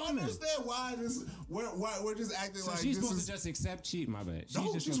 Like Or I don't woman. understand why we're just acting So like she's this supposed is. to just accept cheating. My bad.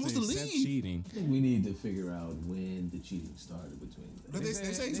 No, she's supposed supposed to accept leave. cheating. I think we need to figure out when the cheating started between them. But they say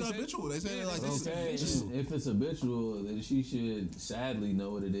it's they said- habitual. They say yeah, like they this. said- Okay, habitual. if it's habitual, then she should sadly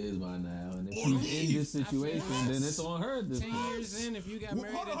know what it is by now. And if Or she's leave. in this I feel situation, that. then it's on her. at this 10 point. years in, if you got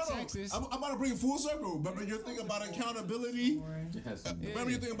married Hold on, in hold on. Texas, I'm about to bring it full circle. Remember your thing about accountability. It has to be.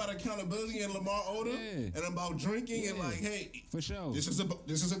 Remember your thing about accountability and Lamar Odom, Yeah. and about drinking and Yeah. like, hey, for sure. this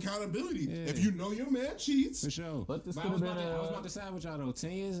is accountability. Yeah. If you know your man cheats, For sure. But this I could've was, about been to, I was a- about to side with y'all though.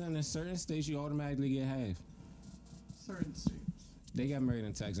 10 years in a certain states, you automatically get half. Certain states. They got married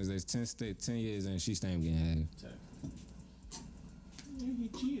in Texas. There's 10 years and she still ain't getting half. Yeah, he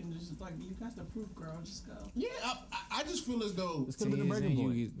cheating. Just like you got the proof, girl. Just go. yeah, I just feel as though This could have been a 10 breaking years in,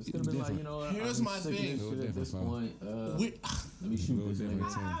 point. you This get could have been like, different. you know what? Here's I'm my sick of thing. this shit at this Different, point. we, Let me shoot this Little nigga.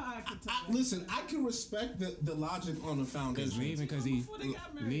 different. I can tell that. listen. I can respect the logic on the Cause foundation. leaving because he Before they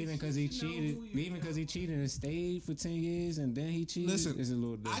got married, leaving because he she know cheated, who you leaving because he cheated and stayed for 10 years and then he cheated. Listen, is a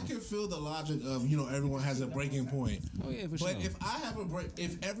little I different. can feel the logic of everyone has a breaking point. Oh yeah, for But sure. if I have a break,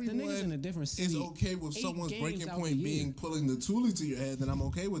 if the niggas in a everyone different is city, okay with 8 someone's games breaking out the point year. being pulling the toolie to your head, then I'm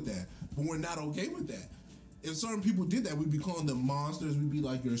okay with that. But we're not okay with that. If certain people did that, we'd be calling them monsters. We'd be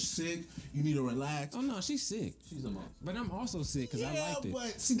like, "You're sick. You need to relax." Oh no, she's sick. She's a monster. But I'm also sick because I Yeah, liked it.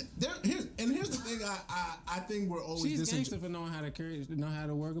 but see, here's the thing. I think we're always She's disingenuous. gangster for knowing how to know how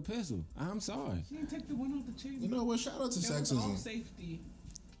to work a pistol. I'm sorry. She didn't take the one off the chain. You know what? Shout out to That was all sexism. safety.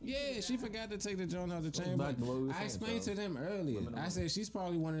 Yeah, she forgot to take the joint out the chain. back But to what we were I saying, explained to Charles. them earlier. I said she's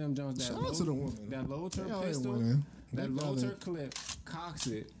probably one of them joints that Shout out to the woman. that loads her They out here pistol, winning. that They loads got her it. clip, cocks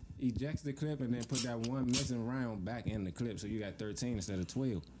it, ejects the clip, and then put that one missing round back in the clip. So you got 13 instead of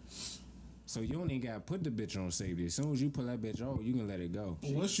 12. So you don't even got to put the bitch on safety. As soon as you pull that bitch off, you can let it go.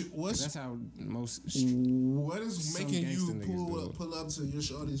 That's how most. What is Some making gangsta you niggas do it. pull up to your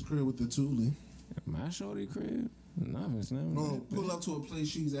shorty's crib with the toolie? My shorty crib. Nothing, Slim. Or pull up to a place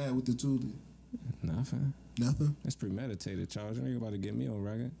she's at with the tootie. Nothing. Nothing. That's premeditated, Charles. You ain't about to get me on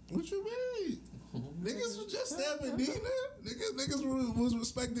record. What you mean? Niggas was just stabbing Nina. Niggas was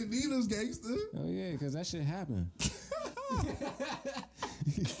respecting Nina's gangster. Oh yeah, because that shit happened.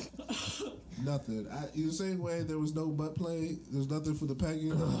 Nothing. You the same way there was no butt play. There's nothing for the pegging.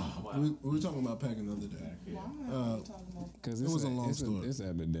 We were talking about pegging the other day. Why are you talking about? Because It was a long story. It's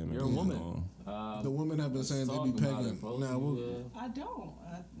epidemic. You're a going woman. on. The women have been saying they be Talking about pegging. it, bro. Nah, I don't.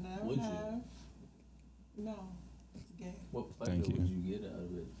 I never Would you? have. No. It's gay. What pleasure Thank you. would you get out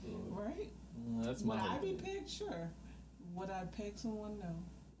of it? Right? That's Would my I whole be thing. pegged? Sure. Would I peg someone? No.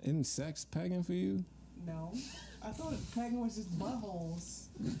 Isn't sex pegging for you? No. I thought pegging was just buttholes.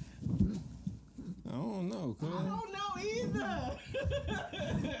 I don't know, cuz. I don't know either.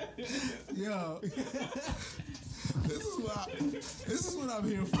 Yo, this is what I'm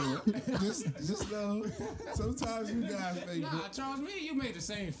here for. Just know, sometimes you guys make Nah, Charles, me and you made the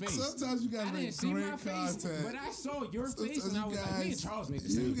same face. sometimes you guys I make didn't see great my face, content. but I saw your face, Sometimes and I you was like, me and Charles made the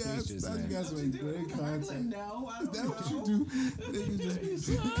same you face guys, just sometimes you now. guys make great content. No, I Is don't that know. what you do? Niggas just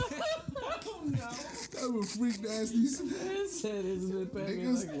be I don't know. I'm a freak nasties. It said, isn't it pegging?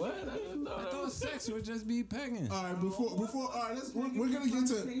 Niggas- Like, what? I didn't know I that thought was sex would just be pegging. All right, before all right, we're gonna get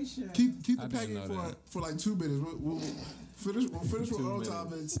to Conversation. keep the I didn't pegging know that. for like 2 minutes. We'll finish with 2 Earl minutes.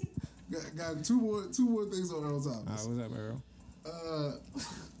 topics. Got two more things on Earl All topics. right, what's up, Earl?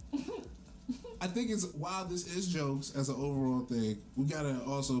 I think it's while this is jokes as an overall thing, we gotta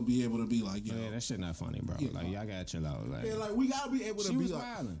also be able to be like, yo, Oh, yeah, that shit not funny, bro. Yeah. Like, y'all gotta chill out. Like, yeah, like we gotta be able to she be was like,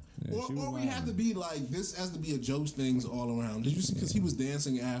 wilding. Yeah, she was or we wilding. have to be like, this has to be a jokes things all around. Did you see? Because he was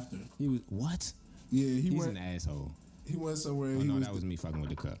dancing after. He was, what? Yeah, he He's went. an asshole. He went somewhere. Oh, he no, was. that was me fucking with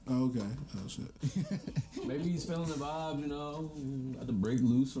the cup. Oh, okay. Oh shit. Maybe he's feeling the vibe, you know. Got to break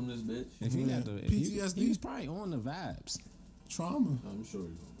loose from this bitch. If he Yeah. got the PTSD? he was probably on the vibes. Trauma. I'm sure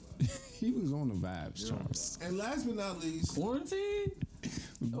he's on He was on the vibes, Charles. And last but not least, quarantine. Big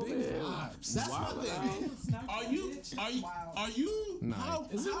yeah. vibes. that's Wow. my thing. Are you? Wow. Are you? Nah. How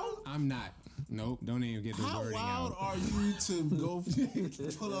I'm not. Nope. Don't even get the How wording wild out. are you to go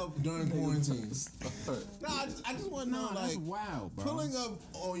pull up during quarantine? No, I just want to know, No, that's like, wild, bro. pulling up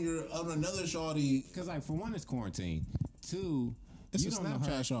on another shawty. Because like for one, it's quarantine. Two, It's you a don't know her.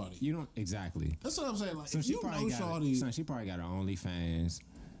 Snapchat shawty. You don't exactly. That's what I'm saying. Like, So if she you know probably got. shawty, Son, she probably got her OnlyFans.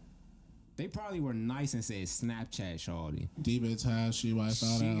 They probably were nice and said Snapchat shawty. deep inside, she might She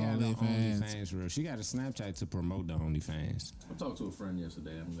thought got out the OnlyFans. OnlyFans for real. She got a Snapchat to promote the OnlyFans. I talked to a friend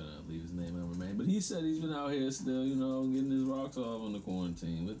yesterday. I'm gonna leave his name and remain, but he said he's been out here still, you know, getting his rocks off on the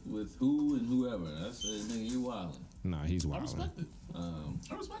quarantine with who and whoever. I said, nigga, you wildin'. Nah, he's I wild. respect it.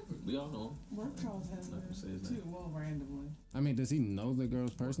 I respect it. We all know Work Charles has Not gonna say his too. Well, randomly. I mean, does he know the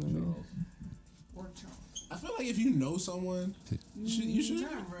girls personally? Charles. Work Charles. I feel like if you know someone, you should.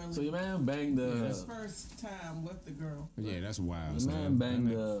 Not really. So your man banged His the. first time with the girl. Yeah, that's wild. Your son. man banged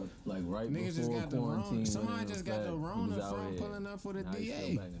That the like right niggas just before got the quarantine. Rona. Somebody went just into got the effect. He Rona was out from here. pulling up for the Now he's still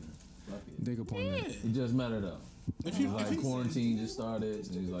DA. banging her. Fuck it. Dig a point. Yeah. He just met her though. If you, Like if you quarantine just started,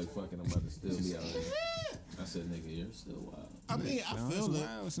 and he's like, "Fucking, I'm about to still be out here." I said, "Nigga, you're still wild." I mean, I No, feel it's it,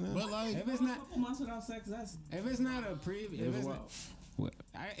 wild, son. but like, If it's A not, couple months without sex, that's if it's not a previous, if It's it's wild. not, what,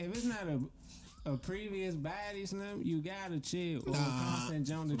 if it's not a previous body, Slim, you gotta chill. Or Nah. a constant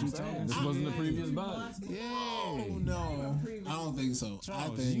jump that you I'm saying, talking. this to. wasn't the Yeah. previous body. Yeah. oh no, I don't think so.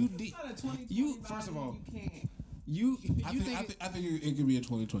 Charles, I think you did. not a 2020 You first of all, you can't. you I you think, think I think it could be a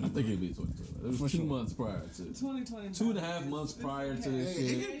 2020. I think it'd be 2020. It was For 2 sure. months prior to. 2020. 2.5 months prior to this Hey,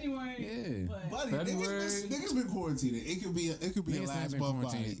 shit. January. Yeah. But Buddy, February. niggas been quarantining. It could be a Niggas last have been month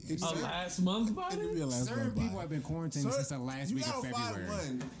body. quarantined. It A last month could body? be a last certain month people body. have been quarantined Sir, since the last you week of gotta find February.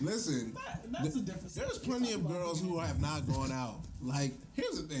 one. Listen, that's a different. there's plenty of girls who have not gone out. Like,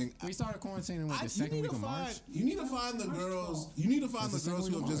 here's the thing. We started quarantining with I- the second you need week to of find, March. You need to find the girls. You need to find That's the the girls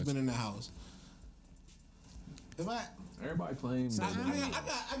second who week have of just March. been in the house. If I, Everybody claims I, that. I, mean,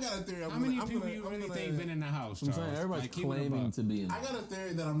 I got a theory. How many people you really think been in the house? I'm saying Charles? everybody's Like, keep it a claiming buck. to be in. I got a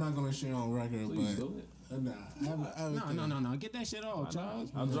theory that I'm not going to share on record, Please but do it. nah, I have a theory. No. Get that shit off,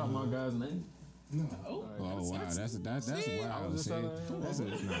 Charles. I'll drop my guy's name. Oh wow, that's I wild. was just See? telling That's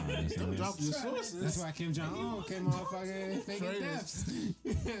a, Don't drop your that's sources. why Kim Jong Un came on fucking faking Traitors. deaths.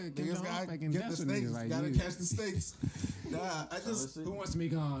 Kim Niggas Jong Un gotta faking get the deaths with snakes. niggas like Gotta you. catch the snakes. Nah, I just. Let's see. Who wants to be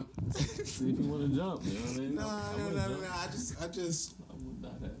gone? See if you want to jump. You know what I mean? Nah, I no. would jump. I just. I would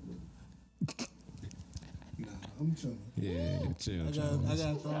not have. Nah, I'm chilling. Yeah, chill, I Charles.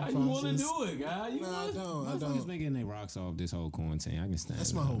 got thought How you want to process. do it, guy? You Nah, I want? don't. I Motherfuckers don't. been getting their rocks off this whole quarantine. I can stand.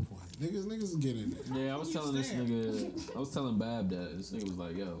 That's it. my whole point. Niggas get in there. Yeah, I was telling this nigga. I was telling Bab that this nigga was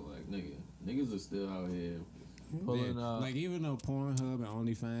like, yo, like niggas are still out here Pulling Yeah, up. like even though Pornhub and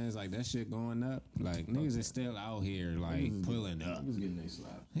OnlyFans, like that shit going up, like niggas is still out here like pulling up. Niggas getting they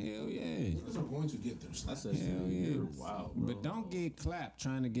slap. Hell yeah. Niggas are going to get their I slaps. said, Hell yeah. you're wild, bro. But don't get clapped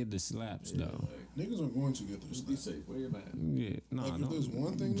trying to get the slaps though. Like, Niggas are going to get their just be slaps. safe. Wear your mask. Yeah, no, Like, no. if there's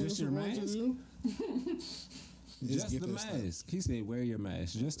one thing just niggas your are going to mask. do, is Just get the their slaps. mask. He said, "Wear your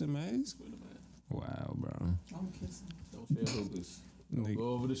mask." Just the mask. Wear the mask. Wow, bro. I'm kissing. Don't share hookahs. Don't Nigga, go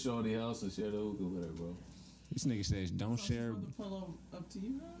over to Shorty house and share the hookah with her, bro. this nigga says, "Don't share." The pull up to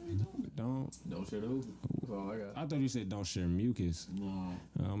you. How are you doing? Don't. Don't share the hookah. That's all I got. I thought you said don't share mucus. No.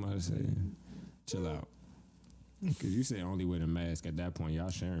 I'm about to say, chill out. Cause you said only with a mask. At that point, y'all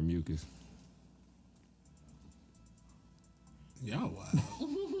sharing mucus. Y'all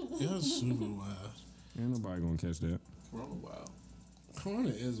wild. Y'all super wild. Ain't nobody gonna catch that. Corona wild. Corona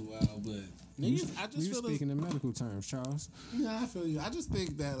is wild, but niggas, I just You feel speaking in medical terms, Charles. yeah, I feel you. I just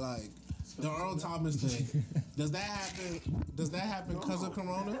think that like the Earl Thomas thing, does that happen? Does that happen because of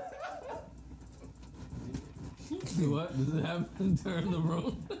Corona? What? Does it happen during the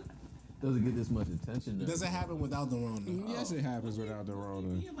room? Doesn't get this much attention. Though. Does it happen without the Rona? Yes, it happens without the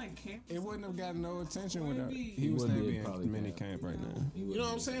Rona. You like camp? It wouldn't have gotten no attention Would it without. be- He would wouldn't still be be in probably mini camp. camp right now. You know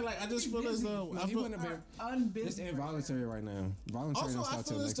what I'm saying? Like I just feel as though No, I he feel, wouldn't have been. Unbusiness. It's involuntary right now. Voluntary also don't I start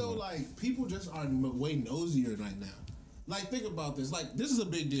till feel as next though month. like people just are way nosier right now. Like think about this. Like this is a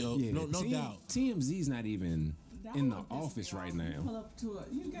big deal. No doubt. TMZ's not even That in the would piss me office off. right You now. Pull up to a,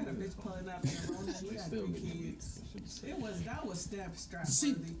 you got a bitch pulling up in a room and you They got still 3 get kids. That was strap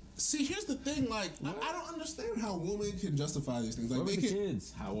See, worthy. see, here's the thing. Like I don't understand how women can justify these things. Like What they about the can,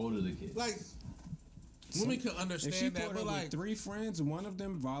 kids? How old are the kids? like women can If she understand that, pulled but up like. with 3 friends, one of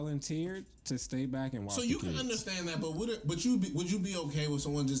them volunteered to stay back and watch So the you can kids. understand that, but would you be okay with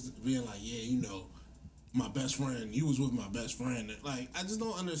someone just being like, yeah, you know, my best friend, you was with my best friend? Like, I just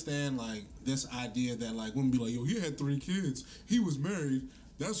don't understand like this idea that like women be like, yo, he had 3 kids, he was married,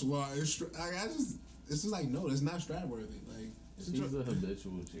 that's why it's it's just like no, it's not strap worthy. Like, If he's a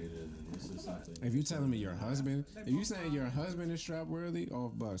habitual cheater, then this is something. If you telling me your husband, if you saying your husband is strap worthy,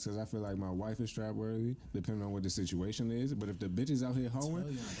 off bucks, because I feel like my wife is strap worthy, depending on what the situation is. But if the bitch is out here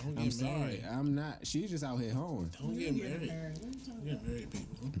hoeing, don't I'm get sorry, married. I'm not. She's just out here hoeing. Don't You get get married. married. What are you talking Get married,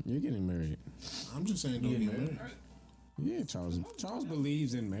 people. You're getting married. I'm just saying, don't get married. Yeah, Charles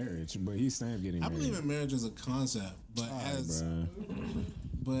believes in marriage, but he's saying getting I married. believe in marriage as a concept, but as Bruh.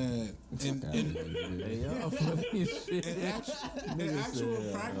 but in Hey, y'all funny as shit. in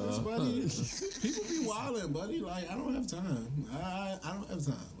actual practice, buddy, people be wilding, buddy. Like I don't have time. I don't have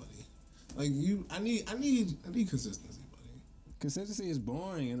time, buddy. Like I need consistency, buddy. Consistency is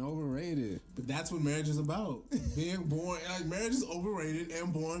boring and overrated. But that's what marriage is about. Being boring. Like marriage is overrated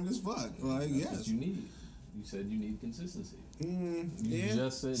and boring as fuck. Like That's yes, what you need. You said you need consistency. You yeah.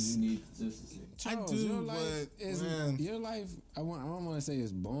 just said you need consistency. Charles, do, your life but, is man. your life. I don't want to say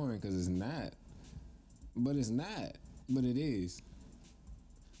it's boring because it's not, but it's not. But it is.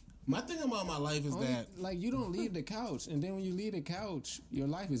 My thing about my life is Only- that, like you don't leave the couch, and then when you leave the couch, your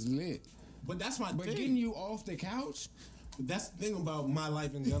life is lit. but that's my But thing. getting you off the couch, That's the thing about my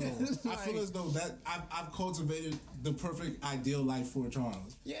life in general. It's I feel like- as though that I've cultivated the perfect ideal life for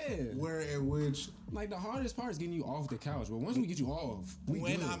Charles. yeah. Where in which Like the hardest part is getting you off the couch, but once we get you off, we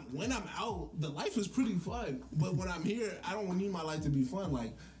when good. I'm out, the life is pretty fun. But when I'm here, I don't need my life to be fun.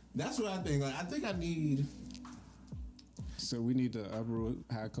 Like that's what I think. Like I think I need So we need to uproot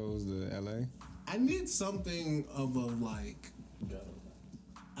high codes to LA. something of a like.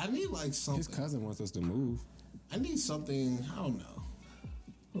 I need like His something. cousin wants us to move. I need something. I don't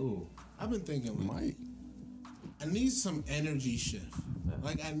know. Ooh. I've been thinking like, Mike. I need some energy shift.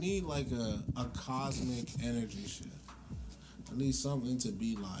 Like I need like a cosmic energy shift. I need something to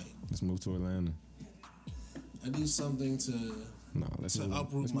be like. Let's move to Atlanta. I need something to, No, let's To move.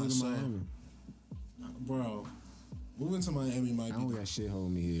 uproot Let's my move to soul. Miami. bro. Moving to Miami might I don't be. got shit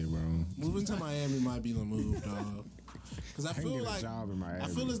holding me here, bro. Moving to Miami might be the move, dog. Because I I can feel get like a job in Miami. I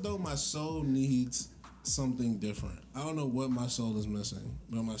feel as though my soul needs something different. I don't know what my soul is missing,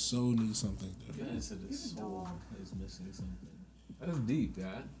 but my soul needs something You different. guys said the soul dog. is missing something. That's deep,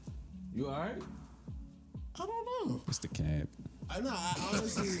 guy. You alright? I don't know. It's the cab.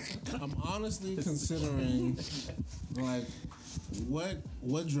 I'm honestly considering like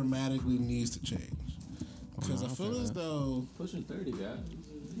what dramatically needs to change. Because no, I I feel feel as that. though Pushing 30, guy.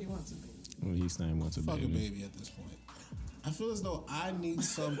 He wants a baby. Well, he's saying wants a fuck baby. a baby at this point. I feel as though I need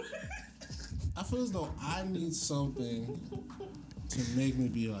some. I feel as though I need something to make me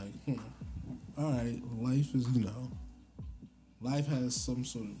be like, all right, life is life has some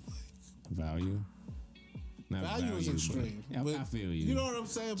sort of like Value. Not value is but- extreme. I but feel you. You know what I'm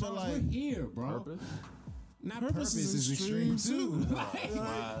saying? But Charles, like, we're here, bro. Purpose? Not purpose is extreme too. Wow,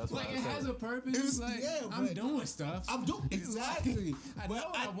 that's Like what it I has said. a purpose. It's- Like yeah, I'm but- doing stuff. I'm doing exactly. I But know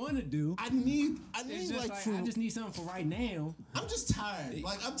what I want to do. I need It's just like, like for, I just need something for right now. I'm just tired.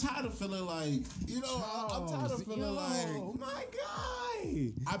 Like I'm tired of feeling like, I'm tired of feeling like my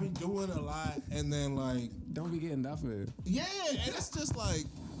guy. I be doing a lot and then like, Don't be getting nothing. yeah, and it's just like,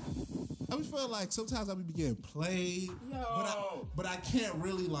 I be feeling like sometimes I be getting played, but I can't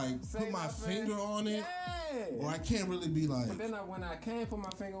really like put my finger on it, or I can't really be like, But then when I can't put my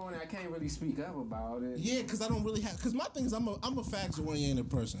finger on it, I can't really speak up about it. yeah, because I don't really have, because my thing is I'm a facts oriented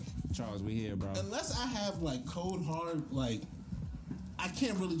person. Charles, we here, bro. Unless I have like cold hard, like I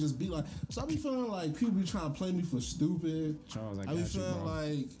can't really just be like. So I be feeling like people be trying to play me for stupid. Charles, I I got be you, feeling bro.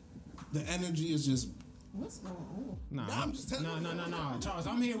 like the energy is just. What's going on? Nah, I'm just telling you. no. Charles,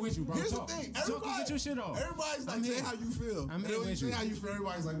 I'm here with you, bro. Here's Talk. the thing. Talk and get your shit off. Everybody's like, I'm say here. how you feel. I'm And here when you with say you. how you feel,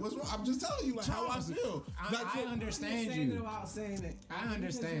 everybody's like, what's wrong? I'm just telling you like how I Charles, feel. Like, I understand Saying it you. without saying it. I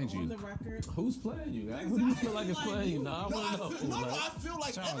understand Because you're you. On the record. Who's playing you, guys? Who do you feel like is Exactly. playing you? No, I No, want to know. I feel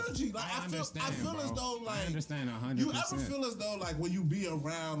like Charles, energy. Like I I feel understand, as bro. though like I understand 100%. You ever feel as though like when you be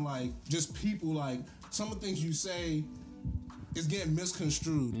around like just people like some of the things you say is getting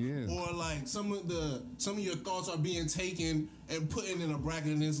misconstrued, Yeah. or like some of your thoughts are being taken and put in a bracket,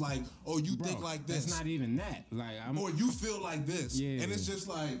 and it's like, oh, you Bro, think like this, That's not even that. Like I'm. or you feel like this, Yeah. and it's just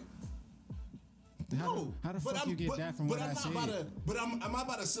like. No, how the but fuck you get that from but what I'm I not said? about to, but am I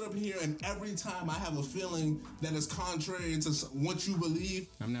about to sit up here and every time I have a feeling that is contrary to what you believe?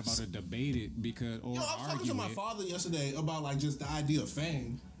 I'm not about to debate it because or Yo, I was talking argue to my it. father yesterday about like just the idea of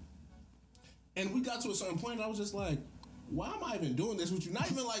fame, and we got to a certain point. And I was just like, "Why am I even doing this with you?" Not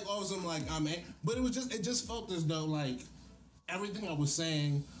even like all of a sudden like but it just felt as though like everything I was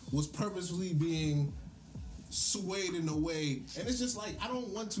saying was purposely being swayed in a way, and it's just like I don't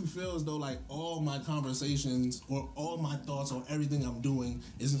want to feel as though like all my conversations or all my thoughts or everything I'm doing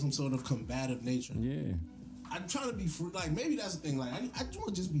is in some sort of combative nature. Yeah. I'm trying to be free. Like maybe that's the thing. Like I just want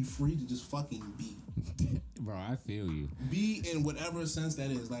to just be free to just fucking be. Bro, I feel you. Be in whatever sense that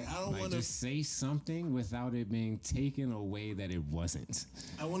is. Like I don't Like want to. just say something without it being taken away that it wasn't.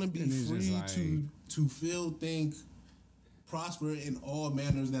 I want to be And it's just free like- to feel, think, prosper in all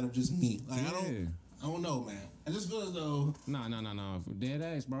manners that are just me. Like I don't know, man. I just feel as though No. Dead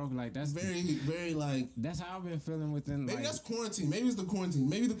ass, bro. Like that's very like. that's how I've been feeling within. Maybe like, that's quarantine. Maybe it's the quarantine.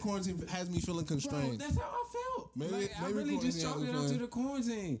 Maybe the quarantine has me feeling bro, constrained. that's how I felt. Maybe- like, I maybe really just quarantine chalked it has up me to feeling- the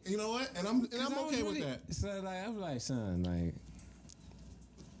quarantine. You know what? And I'm 'Cause I was okay with really- that. So like I was like, son, like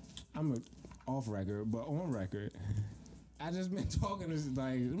I'm off record, but on record, I just been talking to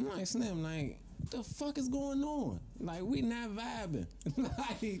like I'm like Slim, like what the fuck is going on? Like we not vibing.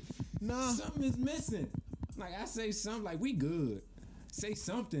 Like Nah. something is missing. Like I say something like we good. Say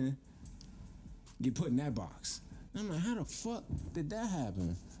something, get put in that box. And I'm like, how the fuck did that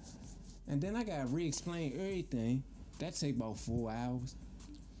happen? And then I gotta re-explain everything. That take about 4 hours.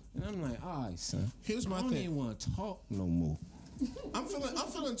 And I'm like, all right, son. Here's my I don't thing. even want to talk no more. I'm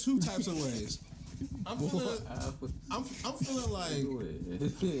feeling two types of ways. I'm feeling like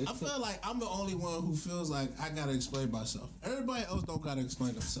I feel like I'm the only one who feels like I gotta explain myself. Everybody else don't gotta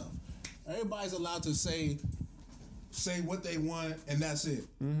explain themselves. Everybody's allowed to say what they want and that's it.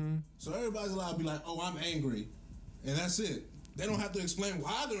 Mm-hmm. So everybody's allowed to be like, "Oh, I'm angry," and that's it. They don't have to explain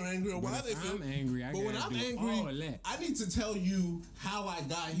why they're angry or why But they if feel. I'm angry, I but when gotta I'm do all of angry, that. I need to tell you how I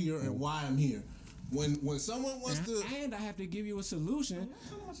got here and why I'm here. When someone wants to. And I have to give you a solution. You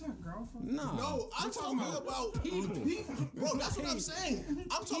talking about your girlfriend? No. No, I'm talking about people. Bro, that's what I'm saying.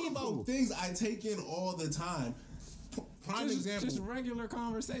 I'm talking about things I take in all the time. Prime example. Just regular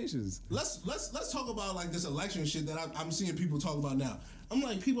conversations. Let's talk about like this election shit that I'm seeing people talk about now. I'm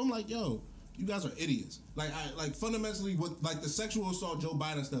like, yo, you guys are idiots. Like fundamentally, with like the sexual assault, Joe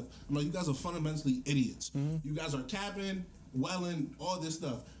Biden stuff. I'm like, you guys are fundamentally idiots. You guys are capping, welling, all this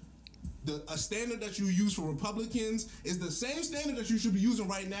stuff. A standard that you use for Republicans is the same standard that you should be using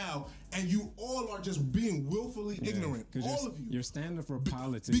right now, and you all are just being willfully ignorant. 'Cause All of you. Your standard for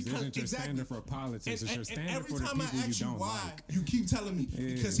politics isn't your standard for politics. It's your standard every for the time people I you ask you don't why, like. you keep telling me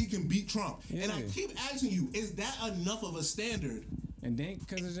Yeah. because he can beat Trump, and I Yeah. keep asking you, is that enough of a standard? And then,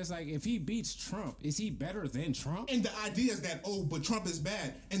 because it's just like, if he beats Trump, is he better than Trump? And the idea is that but Trump is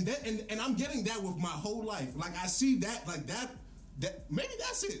bad, and I'm getting that with my whole life. Like I see that, like that maybe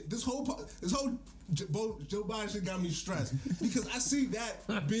that's it. This whole Joe Biden shit got me stressed because I see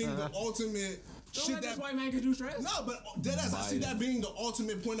that being the ultimate Don't shit let this that. white man get you stressed. No, but deadass, I see that being the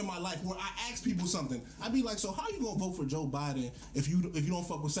ultimate point of my life where I ask people something. I'd be like, so how you gonna vote for Joe Biden if you don't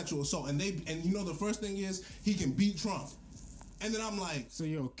fuck with sexual assault? And you know the first thing is he can beat Trump. And then I'm like, So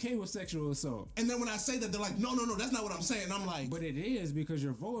you're okay with sexual assault? and then when I say that, they're like, no, that's not what I'm saying. And I'm like, But it is because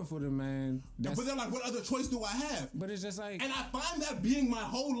you're voting for the man. but they're like, what other choice do I have? But it's just like, And I find that being my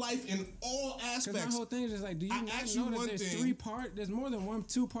whole life in all because my aspects. whole thing is just like, do you I not ask you know that one there's thing. there's more than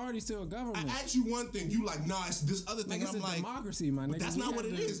two parties to a I government? ask you one thing, you like, nah, it's this other thing. Like, And it's I'm a like, democracy, my nigga. that's We not what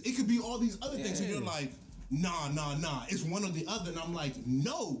have it to- is. It could be all these other things, and you're Yeah. like, nah. It's one or the other, and I'm like,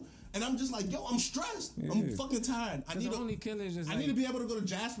 no. And I'm just like, yo, I'm stressed. I'm Yeah. fucking tired. I 'Cause need the to. only killer is just I like, need to be able to go to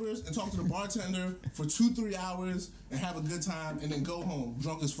Jasper's and talk to the bartender for 2-3 hours and have a good time, and then go home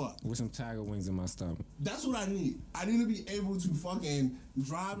drunk as fuck. with some tiger wings in my stomach. That's what I need. I need to be able to fucking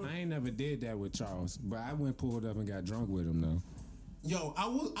drive. I ain't never did that with Charles, but I went pulled up and got drunk with him though. Yo, I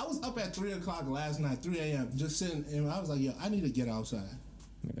was up at 3 o'clock last night, 3 a.m. just sitting, and I was like, yo, I need to get outside.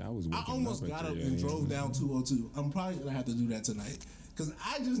 Nigga, I was. I waking almost at got up 3 and a.m. drove down 202. I'm probably gonna have to do that tonight, cause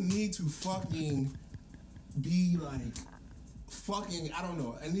I just need to fucking be like, fucking. I don't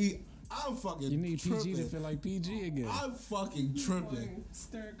know. I'm fucking. You need tripping. PG to feel like PG again. I'm fucking tripping.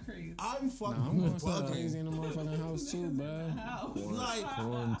 Stir crazy. I'm fucking Nah, I'm going so crazy bugging. in the motherfucking house too, bro. House. Like,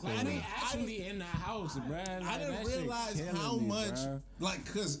 I ain't actually in the house, bro. I didn't realize how much, like,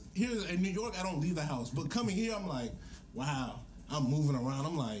 cause here in New York, I don't leave the house, but coming here, I'm like, wow, I'm moving around.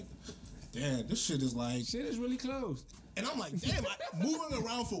 I'm like, damn, this shit is like, Shit is really close. and I'm like, damn, moving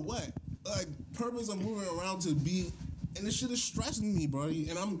around for what? Like, purpose of moving around to be, and this shit is stressing me, bro.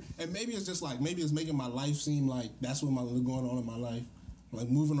 And maybe it's just like, maybe it's making my life seem like that's what going on in my life. Like,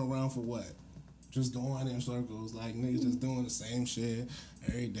 moving around for what? Just going in circles, like niggas just doing the same shit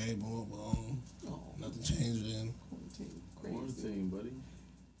every day, boom, boom. Nothing changing. Quarantine, buddy.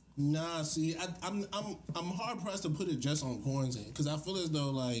 Nah, see, I'm hard pressed to put it just on quarantine, because I feel as though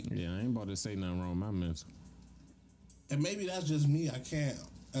like, Yeah, I ain't about to say nothing wrong with my mental. and maybe that's just me. I can't,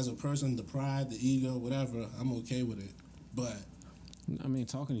 as a person, the pride, the ego, whatever. I'm okay with it, but I mean,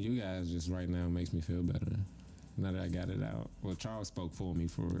 talking to you guys just right now makes me feel better. Now that I got it out. Well, Charles spoke for me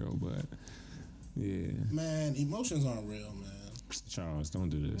for real, but yeah. man, emotions aren't real, man. Charles, don't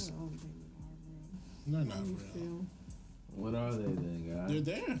do this. They're not real. What are they then, guys?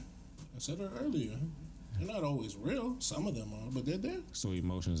 They're there. I said it earlier. They're not always real. Some of them are, but they're there. So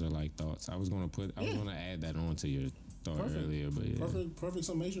emotions are like thoughts. I was gonna add that on to your thought Perfect. earlier, but yeah. Perfect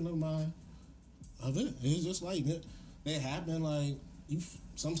summation of it. It's just like they happen. Like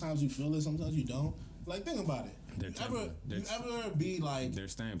sometimes you feel it, sometimes you don't. Like, think about it. You ever be like, They're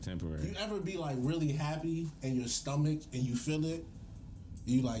stamped temporary. you ever be like really happy in your stomach and you feel it?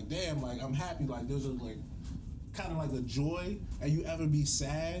 You like, damn, like I'm happy. Like there's a like kind of like a joy. And you ever be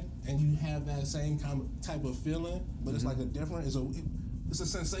sad and you have that same kind of type of feeling, but it's like a different. It's a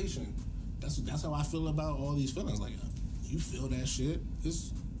sensation. That's how I feel about all these feelings. Like you feel that shit.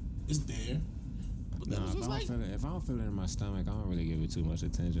 It's there. But then Nah, it's if just I, like, don't feel it, if I don't feel it in my stomach, I don't really give it too much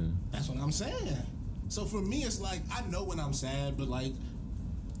attention. that's what I'm saying. So for me, it's like I know when I'm sad, but like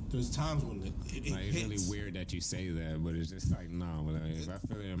there's times when it Like, it's hits. really weird that you say that, but it's just like, no. But like, if I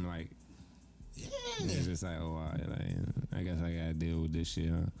feel it, I'm like, Yeah. it's just like, oh, all right, like, I guess I gotta deal with this shit,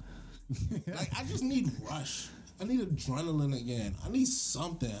 huh? Like I just need rush. I need adrenaline again. I need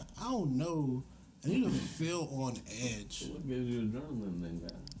something. I don't know. I need to feel on edge. What gives you adrenaline then,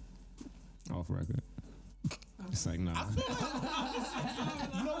 guy? Off record. It's like, nah.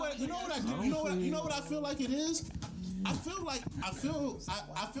 You know what? You know what I do? You know what I feel like it is? I feel like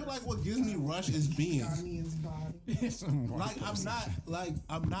what gives me rush is being. Guardian's body. Like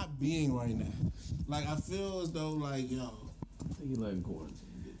I'm not being right now. Like I feel as though like yo. I think you let quarantine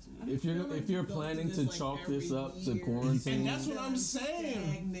get to you. I feel like If you're we go planning through to this, chalk every this up to year. quarantine, And that's what I'm saying.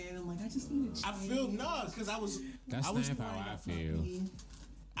 Stagnant. I'm like, I just need to I change. feel because I was How I feel.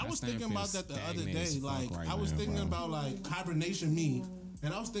 I was That thinking stand about feels that the other stagnant as day. fuck Like right I was now, thinking bro. about like hibernation me,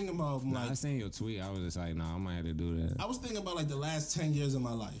 and I was thinking about Nah, like I seen your tweet. I was just like, nah, I might have to do that. I was thinking about like the last 10 years of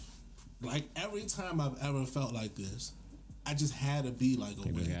my life. Like every time I've ever felt like this, I just had to be like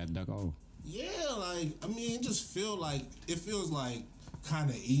You just away. gotta duck off. Yeah, like I mean, it feels like kind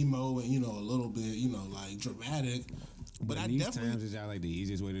of emo and a little bit like dramatic. But I in these definitely. times, it's just like the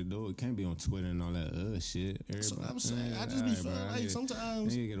easiest way to do it. Can't be on Twitter and all that shit. That's what I'm saying. I just all be right, feeling bro, I like need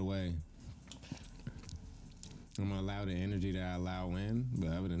sometimes. I need to get away. I'm gonna allow the energy that I allow in, but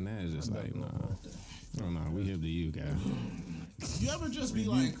other than that, it's just like, nah. Oh, no, we hip to you, guys. You ever just be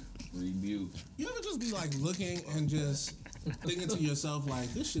like, rebuke. you ever just be like looking and just thinking to yourself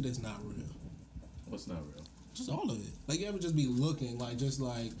like, this shit is not real. What's not real? Just all of it. Like you ever just be looking like, just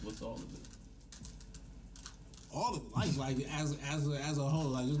like, What's all of it? all of life, like as a whole,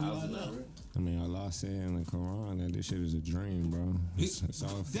 like just be How's like, it no. not real? I mean, Allah said in the Quran that this shit is a dream, bro. It's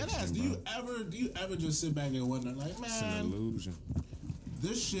all Dead fiction, ass. Do you ever just sit back and wonder, like, It's an man, illusion.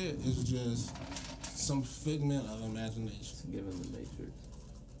 this shit is just some figment of imagination. Given the Matrix.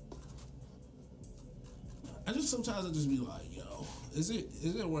 I just sometimes I just be like, yo, is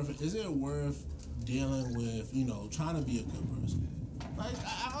it worth it? Is it worth dealing with, trying to be a good person? Like,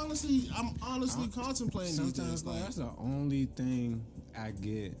 I'm honestly contemplating these Sometimes days. like, Like, that's the only thing I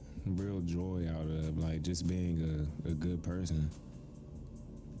get real joy out of, like just being a good person.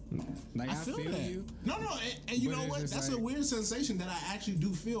 Like I feel that. you. No, and you But know it's what? just That's like- a weird sensation that I actually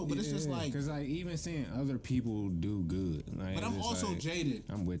do feel. But it's just like, because like even seeing other people do good. Like, but I'm it's also like, jaded.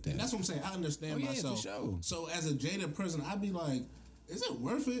 I'm with that. And that's what I'm saying. I understand Oh, yeah, for myself. sure. So as a jaded person, I'd be like, is it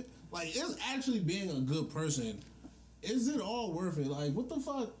worth it? Like, is actually being a good person, is it all worth it? Like, what the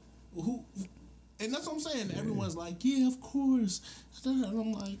fuck? Who? And that's what I'm saying. Everyone's like, yeah, of course. And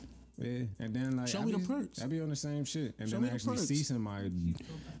I'm like, Yeah, and then like Show I me the be- perks. I be on the same shit, and Show then me I the actually perks. see somebody,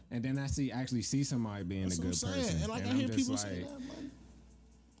 and then I actually see somebody being that's a what I'm good saying. person, And like, I I'm hear just people like, say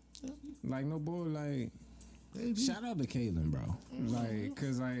that. I'm like no bull, like like, shout out to Caitlyn, bro. Like,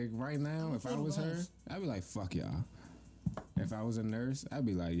 cause like right now, if I was her, I'd be like, fuck y'all. If I was a nurse, I'd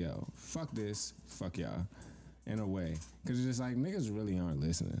be like, yo, fuck this, fuck y'all, in a way, cause it's just like niggas really aren't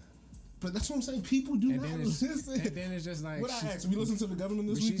listening. but that's what I'm saying. People do And not then, it's, listen. and then it's just like, What I asked, we listened to the government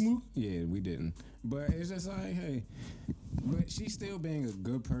this but week, she's- Mook? Yeah, we didn't. But it's just like, hey, but she's still being a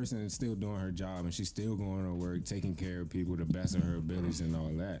good person and still doing her job, and she's still going to work, taking care of people to the best of her abilities and all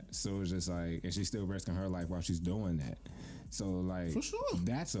that. So it's just like, and she's still risking her life while she's doing that. So like, For sure.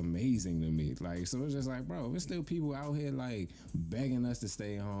 that's amazing to me. Like, so it's just like, bro, there's still people out here like begging us to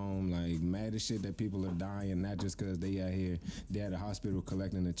stay home, like mad as shit that people are dying, not just because they out here, they at the hospital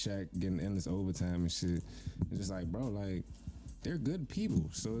collecting a check, getting endless overtime and shit. It's just like, bro, like, they're good people.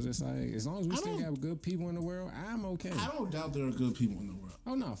 So it's just like, as long as we I still don't- have good people in the world, I'm okay. I don't doubt there are good people in the world.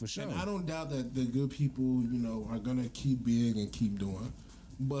 Oh no, for sure. And I don't doubt that the good people, are gonna keep being and keep doing.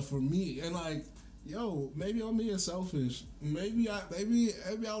 But for me, and like, yo, maybe I'm being selfish. Maybe I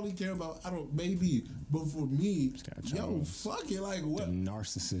only care about maybe. But for me, got yo, Charles. fuck it. Like The what?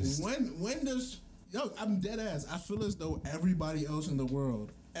 narcissist. When does I'm dead ass. I feel as though everybody else in the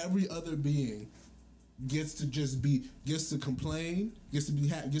world, every other being, gets to complain, gets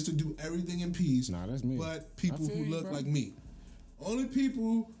to do everything in peace. Nah, that's me. But people I feel who you, look bro. like me, only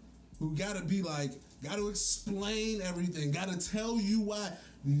people who gotta be like, gotta explain everything, gotta tell you why.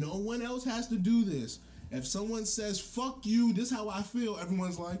 No one else has to do this. If someone says "fuck you," this is how I feel.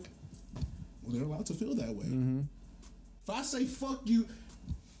 Everyone's like, well, they're allowed to feel that way. Mm-hmm. If I say "fuck you,"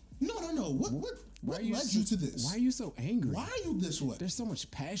 no. What led you to this? Why are you so angry? Why are you this way? There's so much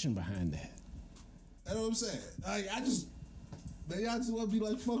passion behind that. You know what I'm saying? Like, maybe I just want to be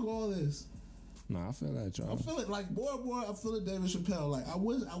like, fuck all this. Nah, I feel that, I y'all. feel it like more and more. I feel it, David Chappelle. Like I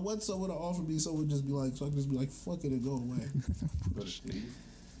want someone to offer me, someone just be like, so I can just be like, fuck it and go away.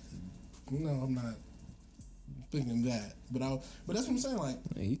 No, I'm not thinking that. But that's what I'm saying.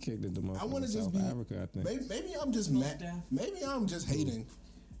 Like, Man, he kicked it to I want motherfucking to just South be. Africa, I think. Maybe I'm just Most mad. deaf. Maybe I'm just hating.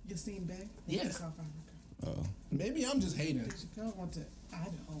 You seen back? Yeah. South Africa. Oh. Maybe I'm just hating. Chappelle went to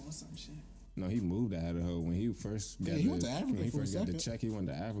Idaho or some shit. No, he moved to Idaho when he first got Yeah, he went to Africa when he for a first got the second. check. He went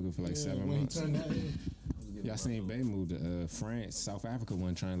to Africa for like Yeah, 7 when months. he turned that in. Y'all seen Bay moved to France. South Africa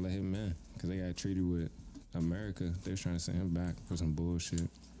wasn't trying to let him in because they got treated with America. They was trying to send him back for some bullshit,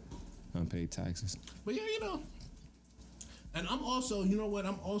 unpaid taxes. But yeah, and I'm also, you know what?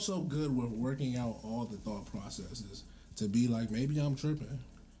 I'm also good with working out all the thought processes to be like, maybe I'm tripping.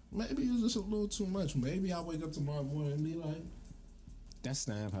 Maybe it's just a little too much. Maybe I wake up tomorrow morning and be like, That's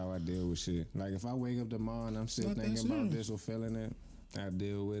not how I deal with shit. Like if I wake up tomorrow and I'm still not that thinking about serious. this or feeling it, I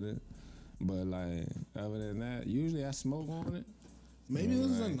deal with it. But like other than that, usually I smoke on it. maybe this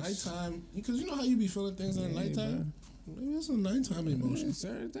is a Relax. nighttime. Because you know how you be feeling things in the Yeah, nighttime? Maybe it's a nighttime emotion. Yeah,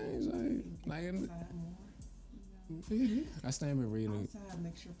 certain things like Outside more. I still been reading. Outside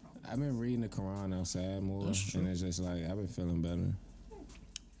makes your problem. I've been reading the Quran outside more, That's true. and it's just like I've been feeling better.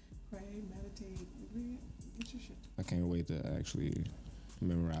 Pray, meditate, read, get your shit. I can't wait to actually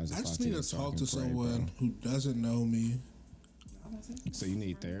memorize the I just Fatiha need to so I talk can to pray, someone bro. who doesn't know me All I say- So you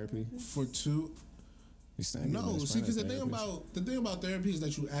need therapy? for two. You still need No, to see, because explain the thing about therapy is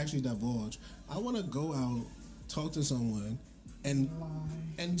that you actually divulge. I want to go out, talk to someone, and Lie.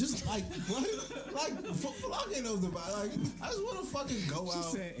 and just like fucking knows about. Like I just want to fucking go She out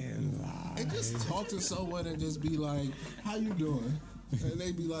said and lie. and just talk to someone and just be like, "How you doing?" and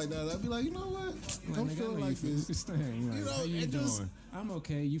they be like that. I'd be like, you know what? I'm nigga, I feeling know like you this. Like, You know, how you it doing? just- I'm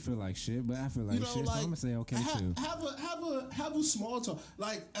okay. You feel like shit, but I feel like You know, shit. So I'm gonna say okay too. Have a small talk.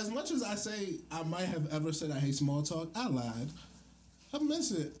 Like, as much as I say I might have ever said I hate small talk, I lied. I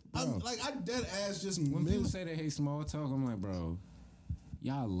miss it. I'm Bro. like, I dead ass just When people miss. say they hate small talk, I'm like, bro,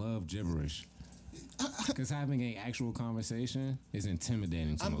 y'all love gibberish. Because having an actual conversation is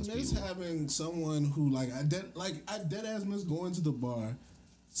intimidating to I most miss people. having someone who I dead ass miss going to the bar,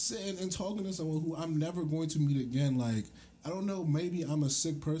 sitting and talking to someone who I'm never going to meet again. Like, I don't know, maybe I'm a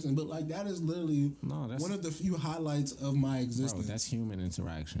sick person, but like that is literally No, that's one of the few highlights of my bro, existence. that's human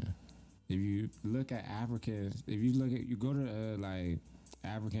interaction. If you look at Africans, you go to like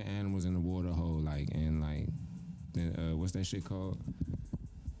African animals in the water hole, like and like, what's that shit called?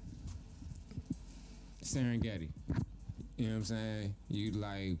 Serengeti. You know what I'm saying? You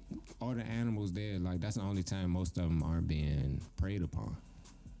like all the animals there, like that's the only time most of them aren't being preyed upon.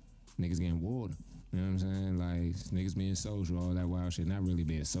 Niggas getting water. You know what I'm saying? Like niggas being social, all that wild shit. Not really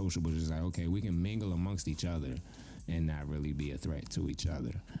being social, but just like, okay, we can mingle amongst each other and not really be a threat to each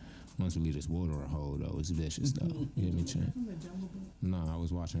other. Once we leave this water hole, though, it's vicious, though. You hear me, Chan? From the Jungle Book. No, I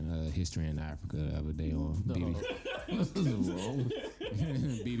was watching History in Africa the other day on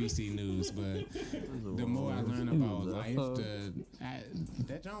BBC News, but the more I learn about life,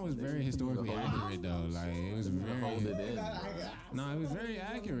 that John was very historically accurate, though. Like, it was Hold it very... in. No, it was very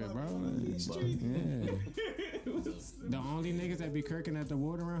accurate, bro. Yeah. The only niggas that be kirking at the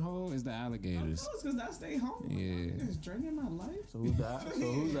watering hole is the alligators. Because I stay home. Yeah. I'm just drinking my life. So who's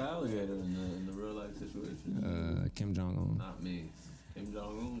the alligator in the real life situation? Kim Jong-un. Not me. Kim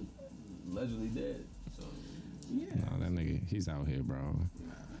Jong Un allegedly dead. So Yeah. No, that nigga, he's out here, bro.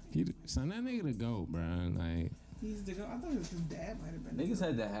 Son, that nigga the GOAT, bro. Like, He's the go. I thought his dad might have been. niggas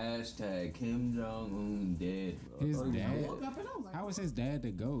had the hashtag Kim Jong Un dead. Bro. His Oh, he's dad? I dead. woke up and I was like, how was his dad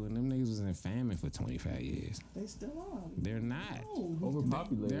the GOAT? And them niggas was in famine for 25 years. they still are. They're not. No,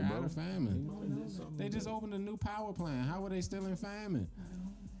 Overpopulated, They're bro. out of famine. no, no, no. They just opened a new power plant. How are they still in famine?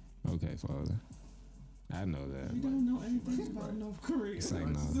 Okay, father. I know You that. don't know anything about North Korea. It's like,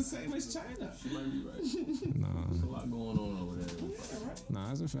 It's no. the same as China. She might be right. No. There's a lot going on over there. Yeah, right. No,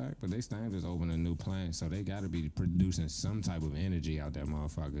 that's a fact. But they still just opened a new plant, so they got to be producing some type of energy out that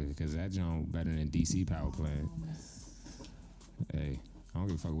motherfucker. Because that joint better than DC power plant. Hey, I don't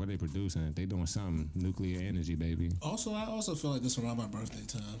give a fuck what they producing. They doing something. Nuclear energy, baby. Also, I also feel like this around my birthday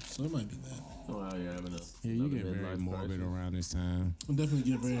time, so it might be that. Oh, wow, you're having a Yeah, you another get very midlife morbid crisis. around this time. I'm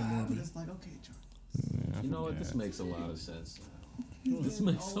definitely get very I'm morbid. just like, okay, Charles. Yeah, I You know what? forgot. This makes a lot of sense. He's This getting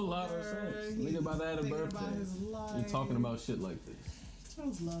makes a lot of older, sense. he's Nigga about to have a thinking birthday. about his You're life. talking about shit like this.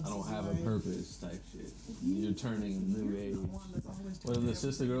 Charles loves I don't his have a life. purpose type shit. You're turning a new age. The one that's always What did turning the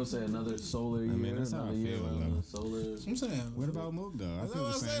sister girl say? Another solar year? mean, that's how another I year feel, on though. the solar. I'm saying. What about Mook though? I That's feel what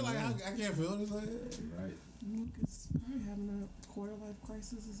the I'm saying. same Like, way. I can't feel this. Like, Right. Luke is probably having a quarter life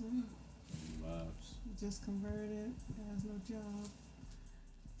crisis as well. Vibes. He just converted, has no job.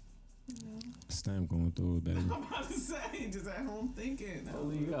 You know, Stamp going through it, baby. I'm about to say, just at home thinking.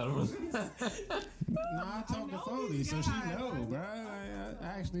 Only you got No, I talked to know Foley, these so she guys. know, bro. I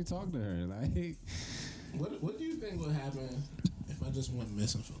actually talked to her. Like, what do you think would happen if I just went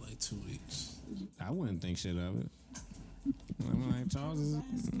missing for like 2 weeks? I wouldn't think shit of it. I'm like, Charles is.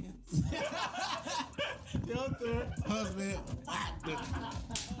 Your third husband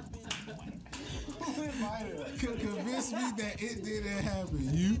could convince me that it didn't happen.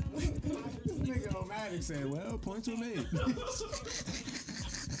 You? This nigga Omatic said, well, point to me.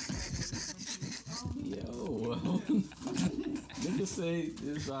 Yo, niggas say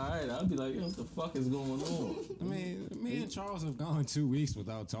it's alright. I'd be like, yo, what the fuck is going on? I mean, me and Charles have gone 2 weeks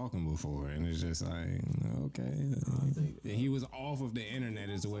without talking before, and it's just like, okay. And he was off of the internet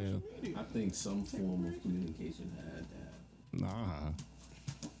as well. I think some form of communication had to happen. Nah.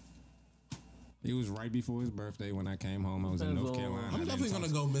 It was right before his birthday when I came home. I was in North Carolina. I'm definitely gonna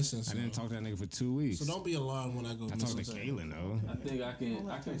go missing. I So, didn't talk to that nigga for 2 weeks. so don't be alarmed when I go I missing. talked to Kaylin though. I think I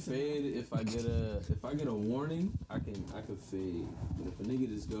can fade if I get a warning. I can fade. But if a nigga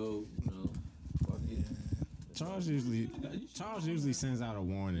just go, you know, fuck it. Charles usually sends out a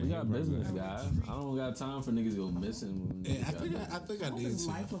warning. We got He business, probably- guys. I don't got time for niggas to go missing. When Yeah, niggas I got think business. I think I Hope did is too.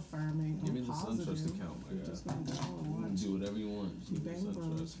 life affirming. Give me and the positive. SunTrust account, my You're guy. just gonna go and You can watch do whatever you want. Just give me Bang the Bros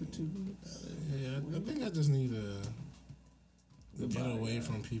SunTrust. for 2 weeks. Yeah, I think I just need to get Goodbye, away guys.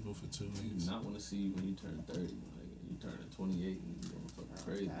 from people for 2 I do weeks. not want to see you when you turn 30. Like, you turn 28 and you're going fucking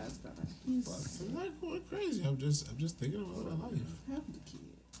crazy. That's gonna Fuck. I'm not going crazy. I'm just thinking about my life. have the kid.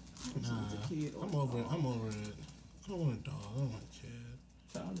 Nah, The kid or I'm over it. I'm over it. I don't want a dog. I don't want a kid.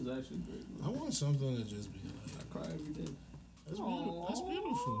 Child is actually great, I bro. want something to just be I like. cry every day. That's beautiful. That's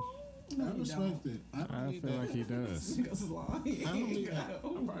beautiful. No, I you respect it. I don't I need feel that. like he does. Niggas lying. I don't need that. I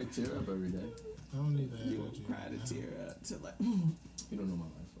probably tear up every day. I don't need that You energy. will cry to tear up to like. You don't know my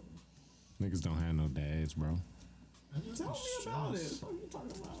life. Bro. Niggas don't have no dads, bro. I just Tell be me about it. stressed. What are you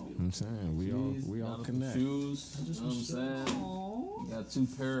talking about? I'm saying we all Got connect. confused. I just You know what I'm was saying? Aww. You got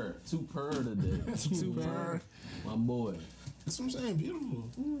two per today. Two per. My boy. That's what I'm saying. Beautiful.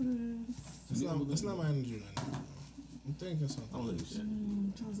 It's not my energy right now. I'm thinking something. I don't think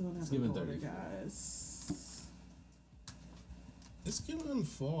shit. Charles gonna have It's to giving go 30. there, guys. It's giving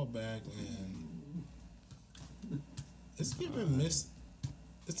fallback and it's giving missed.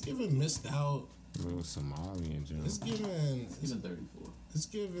 It's giving missed out. A little Somalian joke. It's giving. He's in 34. It's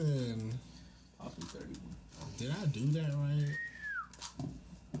giving. Possibly 31. Did I do that right?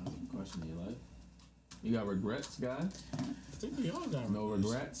 That's a question of your life. You got regrets, guy? I think we all got No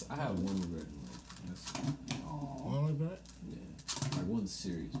regrets? I have one regret in life. That's, One regret. yeah. Like one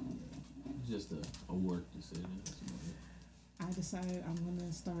serious regret. It's just a work decision. That's about it. I decided I'm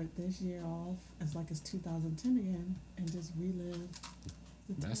gonna start this year off as like it's 2010 again and just relive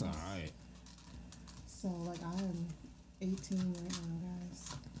the That's times. alright. So like I am 18 right now,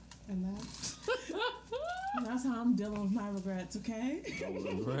 guys, and that's how I'm dealing with my regrets. Okay.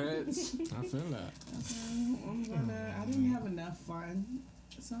 No regrets. I feel that. I didn't have enough fun,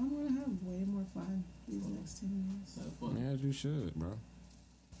 so I'm gonna have way more fun these next 10 years. Have fun. Yeah, you should, bro.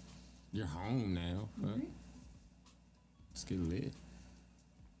 You're home now. Fuck. Right? Let's get lit.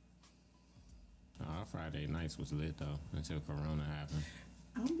 Our Friday nights was lit though until Corona happened.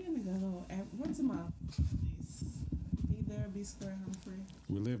 I'm gonna go once a month. Please be there, be square, I'm free.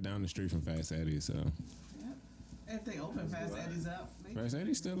 We live down the street from Fast Eddie's, so Yep. If they open Fast Eddie's up, Fast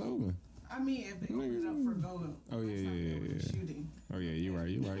Eddie's still open. I mean, if they open it up for go-go. Oh, yeah, It's not yeah, there with yeah, the yeah. Shooting. Oh yeah, you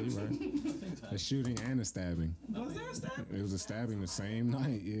right. A shooting and a stabbing. Was there a stab? It was a stabbing the same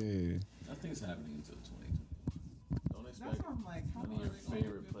night. Yeah. Nothing's happening until 2020. Don't That's expect why I'm like, how one long of your are they gonna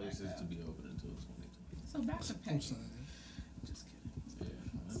favorite open it back places up? to be open until 2020. So back to I'm Peggy. saying. Just kidding.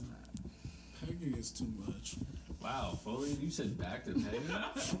 Yeah. Peggy is too much. Wow, Foley, you said back to Peggy?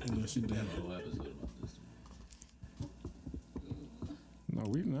 No, she We did. have a whole episode about this. No,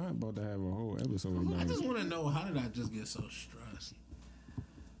 we're not about to have a whole episode I about just it. want to know, how did I just get so stressed?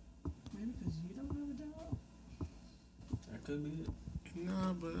 Maybe because you don't have a job. That could be it.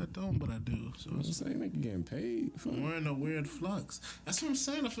 Nah, but I don't, but I do. So I'm it's, saying they getting paid. Fuck. we're in a weird flux. That's what I'm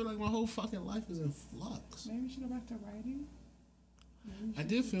saying. I feel like my whole fucking life is in flux. Maybe you should go back to writing. Maybe you I should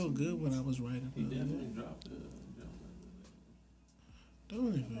did do feel two good when weeks. I was writing. He the other definitely day. dropped the Don't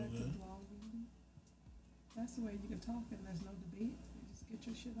really Go feel back to good. blogging. That's the way you can talk and there's no debate. You just get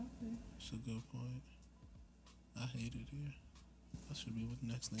your shit out there. That's a good point. I hate it here. That should be the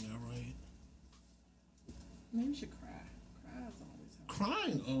next thing I write. Maybe you should cry. Cry is always helpful.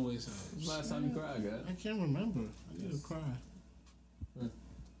 Crying always When's helps. the last time you cried, guy? I can't remember. I need to Yes. cry. Huh.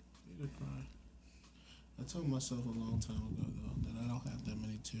 Need to cry. I told myself a long time ago though that I don't have that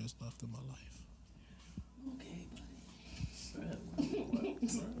many tears left in my life. Okay, buddy. Sad.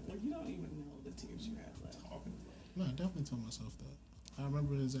 Well, you don't even know the tears you have left. Talking about. No, I definitely told myself that. I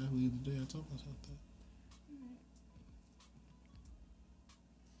remember exactly the day I told myself that. Alright.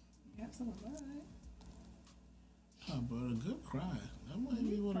 You have someone right. Ah, but a good cry. That might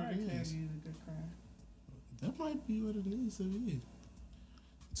be what Cry it can is. be a good cry. That might be what it needs to be.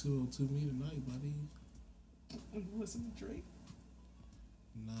 To me tonight, buddy. Listen to Drake.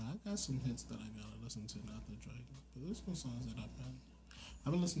 Nah, I got some hits that I gotta listen to, not the Drake. But there's some songs that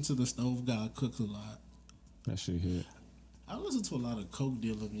I've been listening to the Stove God Cooks a lot. That shit hit. I listen to a lot of Coke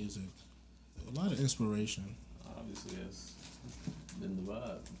dealer music. A lot of inspiration. Obviously, that's been the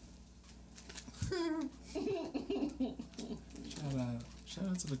vibe. Shout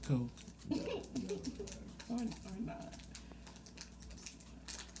out to the Coke. Or not.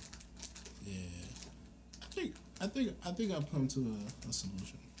 Yeah. I think I've come to a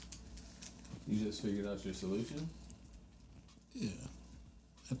solution. You just figured out your solution? Yeah.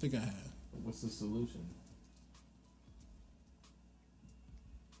 I think I have. What's the solution?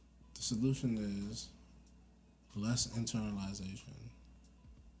 The solution is less internalization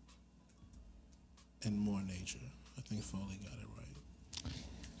and more nature. I think Foley got it right.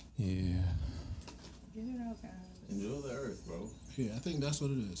 Yeah. Get it out, guys. Enjoy the earth, bro. Yeah, I think that's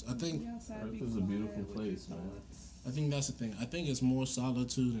what it is. I think Be outside, Earth be is a quiet beautiful with place, your man. thoughts. I think that's the thing. I think it's more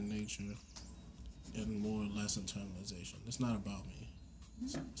solitude in nature and more or less internalization. It's not about me.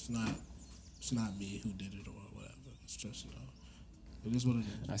 It's not me who did it or whatever. It's just, you know, it is what it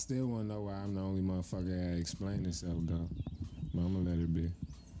is. I still want to know why I'm the only motherfucker that explained himself though. But I'm gonna let it be.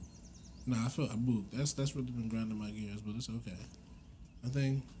 Nah, I feel I moved. That's really been grinding my gears, but it's okay. I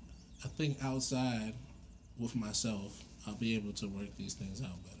think outside with myself, I'll be able to work these things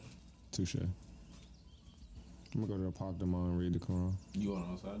out better. Touche. I'm gonna go to the park tomorrow and read the Quran. You going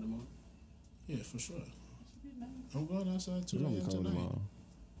outside tomorrow? Yeah, for sure. I'm going outside too. It's gonna be cold tonight. tomorrow.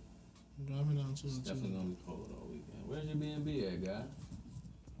 I'm driving down to It's the definitely gonna be cold all weekend. Where's your B&B at, guy?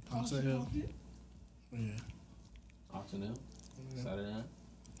 Oxon Hill. Yeah. Oxon Hill? Yeah. Saturday night?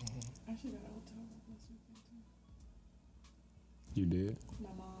 I should got a hotel room this weekend too. You did? My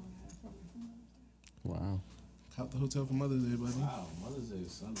mom had it for me for Mother's Day. Wow. Caught the hotel for Mother's Day, buddy. Wow, Mother's Day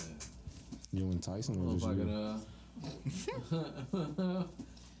is Sunday. You and Tyson I don't know was if I you? could,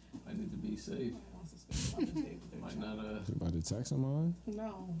 I need to be safe. Nobody wants to spend Mother's Day with their Might child. not, You about to text him on?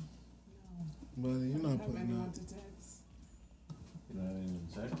 No. Buddy, you're I don't not have putting anyone up. to text. you know, even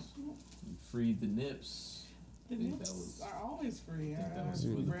text. You freed the nips. The I think nips that was- are always free. I think that I was for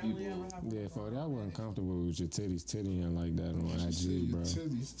the rarely people. ever have a Yeah, problem fuck, I wasn't with comfortable with your titties tittying like that on She said IG, your bro.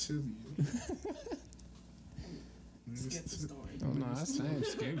 Titties. Skip the story. Oh no, I same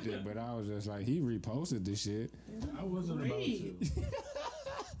skipped it, but I was just like, he reposted this shit. I wasn't about to. It's a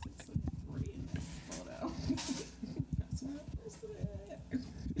great photo. That's what I posted it.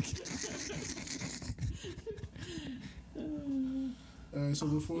 Alright, so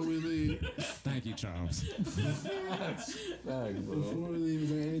before we leave, Thank you, Charles. Facts, bro. before we leave, is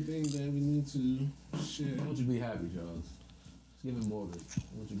there anything that we need to share? Won't you be happy, Charles? Give him morbid.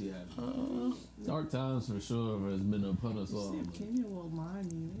 Won't you be happy? Dark times for sure has been upon us all. See if but Kenya will lie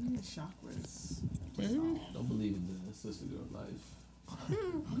me. Maybe it's chakras. Maybe. Don't believe in the sister girl life.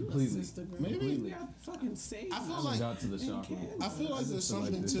 Completely. Sister girl. Maybe. We got fucking saved. I feel I like got to the chakra. I feel like there's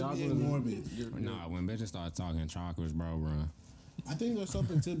something the to chakras being is- morbid. Nah, when bitches start talking chakras, bro, run. I think there's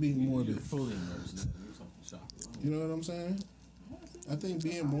something to being You're morbid. fully immersed in it. You're something chakra. You know what I'm saying? I think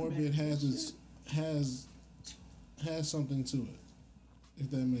being morbid has something to it, if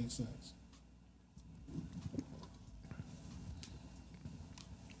that makes sense.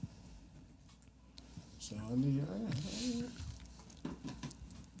 So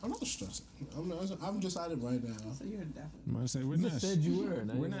I'm not stressing. I'm decided right now. So you're definitely. I'm about to say, we're You not. just said you were.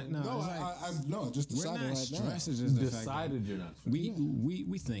 Now We're you're not. like- No, No, it's like, I just we're decided not right stressed. now. It's just the fact that Decided you're not.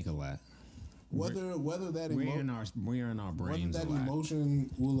 we think a lot. Whether that We're in our whether brains a that lot. emotion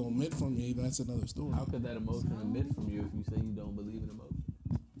will omit from me, that's another story. How could that emotion emit from you if you say you don't believe in emotion?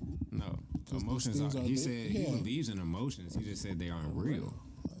 No, Those emotions things are. are He there. said he Yeah. believes in emotions. He just said they aren't real.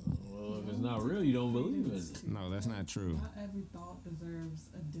 Well, if it's not real, you don't believe in it. No, that's not true. Not every thought deserves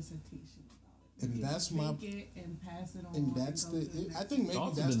a dissertation about it. And You can that's my- think it and pass it on. And that's go to the. next I think maybe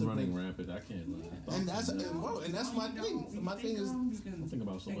Thoughts that's have been the running big- rampant. I can't lie. Thoughts And that's have been- and that's my thing. My thing is, you can think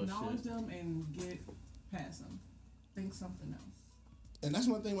about so much acknowledge shit. them and get past them. Think something else. and that's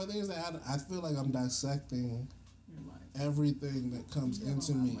my thing. My thing is that I feel like I'm dissecting You're like, everything that comes you don't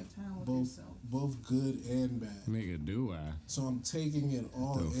into have me, much time with both yourself. both good and bad. Nigga, do I? So I'm taking it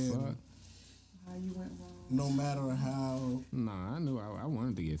all The in, fuck? How you went wrong. no matter how. Nah, I knew I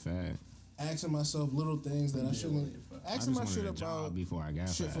wanted to get fat. Asking myself little things that I shouldn't. I Asking just my shit wanted a job about before I got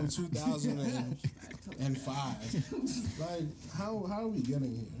shit fat. from 2005. Like how are we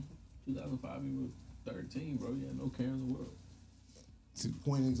getting here? 2005, you were 13, bro. You had no care in the world.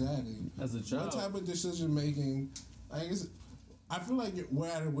 Point exactly. As a What child, type of decision making? I feel like we're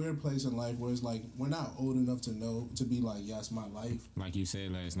at a weird place in life where it's like we're not old enough to know to be like, yes, my life. Like you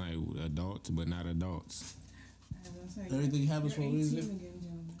said last night, adults, but not adults. As I say, Everything happens for a you're 18 reason. Again,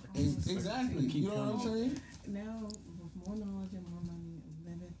 gentlemen. Almost Exactly. Keep You know what I'm coming. saying? Now, with more knowledge and more money,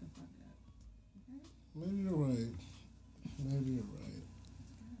 live it the fuck up. Okay? Maybe you're right. Maybe you're right.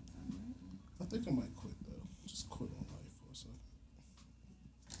 I'm right. I think I might quit though. Just quit on life for a second.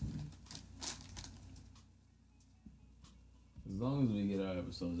 as long as we get our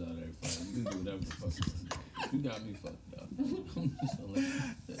episodes out every Friday, you can do whatever the fuck you want. You got me fucked up. I'm just gonna let you-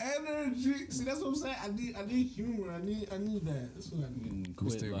 Energy. See, that's what I'm saying. I need humor. I need that. That's what I you need. can We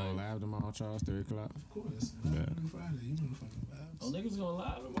quit still gonna like, live tomorrow, Charles, 3 o'clock. Of course. Yeah. Every Friday. You know the fucking vibes. oh, niggas gonna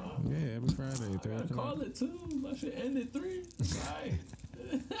lie tomorrow. Yeah, every Friday, I 3 gotta o'clock. call it 2. My shit end at 3. Right.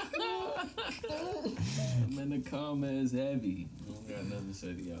 I'm in the comments heavy. I don't got nothing to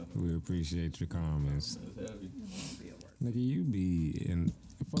say to y'all. We appreciate your comments. It's heavy. I'll be at work. Nigga, you be in.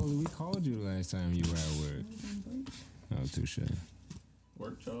 Foley, we called you last time you were at work. Oh, touche.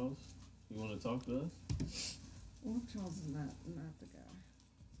 Work, Charles? You want to talk to us? Well, Charles is not the guy.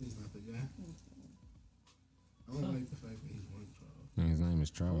 He's not the guy. I don't like the fact that he's work Charles. And his name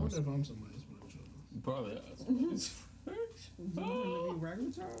is I wonder Charles. if I'm somebody's work Charles. You probably are. You want him to be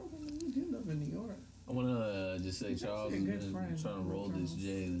regular Charles? I mean, you do live in New York. I want to just just say Charles actually a has good been friend, trying to roll this Charles.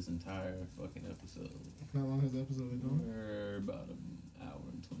 J this entire fucking episode. How long has the episode been going? We're about an hour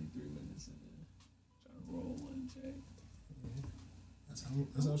and 23 minutes in there. Trying to roll one J. That's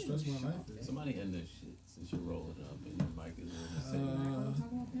how stressed my life is. Somebody end this shit since you're rolling up and your mic is in the Wanna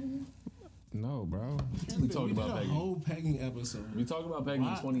talk about pegging? No, bro. We talked did about a pegging. whole pegging episode. We talked about pegging in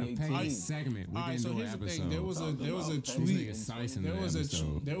Why? 2018. Pay segment. We All right, didn't so do an here's the thing. episode. There was a Talked tweet. about This nigga slicing There the was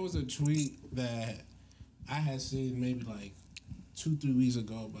episode. there was a tweet that I had seen maybe like 2-3 weeks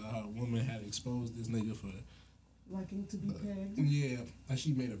ago about how a woman had exposed this nigga for Liking to be pegged. yeah, and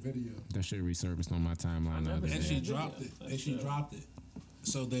she made a video That shit resurfaced on my timeline the other and day. she Yeah, dropped yeah. it That's and she dope. dropped it.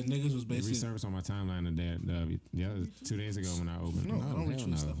 So then niggas was It basically resurfaced on my timeline the other 2 days ago when I opened. No, I don't hell retweet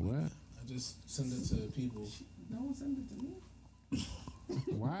no. stuff like What? I just send it to people. No one sent it to me.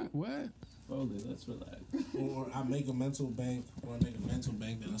 Why? What? Foley, let's relax. Or I make a mental bank, or I make a mental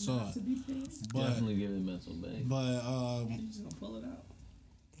bank that I saw it. To be pegged. But Definitely give it mental bank. You just gonna pull it out.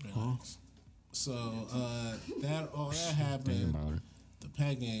 relax. So that all that Think happened, about it. the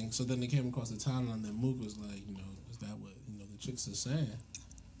pegging. So then they came across the timeline that Mook was like, is that what the chicks are saying?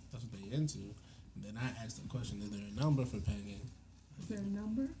 That's what they into. And then I asked the question: is there a number for pegging? Is there a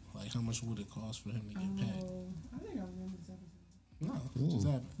number? Like, how much would it cost for him to get pegged? Oh, I think I remember this episode. No, it just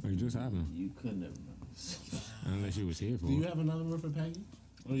happened. It just happened. You couldn't have remembered this. Unless you was here for Do you it. have a number for pegging?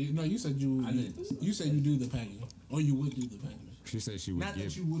 Or you said you I didn't. you said you do the pegging, or you would do the pegging. She said she would Not get.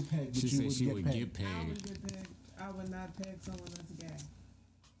 that you would peg, but She you said would she get would pegged. get I paid. would get pegged. I would not peg someone that's gay.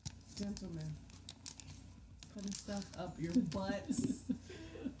 Gentlemen, putting stuff up your butts.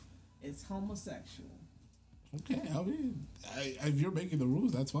 It's homosexual. Okay, I mean, if you're making the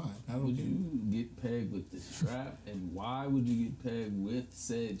rules, that's fine. I don't Would care. you get pegged with the strap? And why would you get pegged with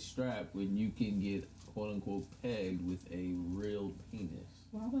said strap when you can get quote unquote pegged with a real penis?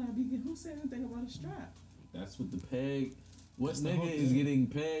 Why would I be? Who said anything about a strap? That's what the peg. What That's the whole nigga is thing. getting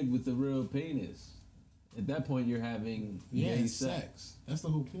pegged with the real penis? At that point, you're having gay it's sex. That's the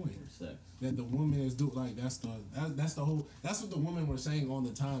whole point. Or sex. That the woman is like that's the whole that's what the women were saying on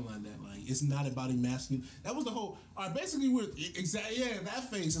the timeline, that like it's not about emasculating. That was the whole. All right, basically we're exactly that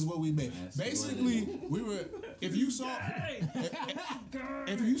face is what we made. Basically we were if you saw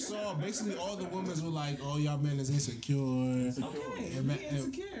basically all the women were like, oh, y'all men is insecure. Okay, And be and-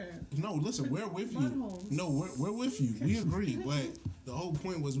 insecure. No, listen, we're with you. Buttholes. No, we're with you. We agree, but the whole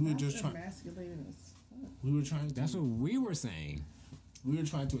point was we were just trying. Emasculating as fuck. We were trying to. That's what we were saying. We were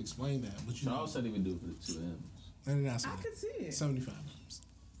trying to explain that, but you know, Charles said he would do it for the 2 M's. and then I said I could see it. 75.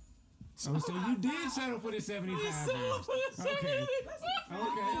 Oh, so you did settle for the 75 pounds. Okay.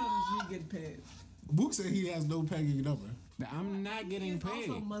 You get paid. Book said he has no pegging number. I'm not getting It's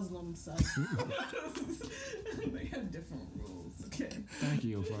also paid. Muslim, so they have different rules. Okay, Thank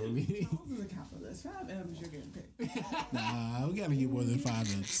you, Foley. this is a capitalist. 5 M's, you're getting paid. Nah, we gotta get more than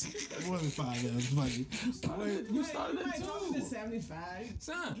 5 M's. More than 5 M's, buddy. You started You at might talk to 2. 75.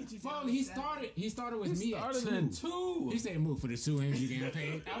 Son, Get you Foley, he started with He me at started 2. at 2. He said, move for the 2 M's you getting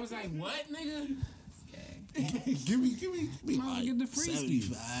paid. I was like, what, nigga? Okay. give me Might get the free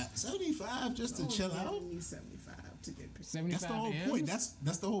 75. 75 just to chill out. You need 75 to get paid. 75 That's the whole M's? point.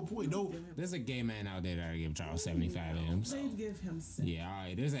 That's the whole point. No, There's a gay man out there that'll give Charles 75 M's. They'd give him 7. Yeah, all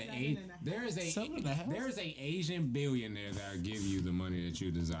right. There's Seven and a half? there's a Asian billionaire that'll give you the money that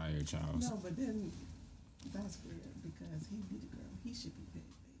you desire, Charles. No, but then that's weird because he be the girl. He should be paid.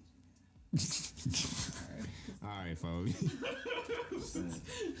 All right, Foley.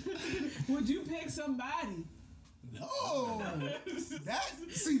 Would you pick somebody? no.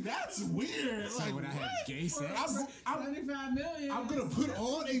 That's weird. So Like, would I have gay sex? I'm 75 million. gonna put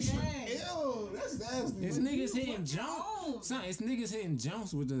on a shirt. Dang. Ew, that's nasty. It's niggas hitting What you jumps. own? Son, it's niggas hitting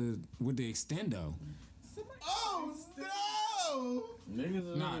jumps with the extendo. Somebody- Oh no!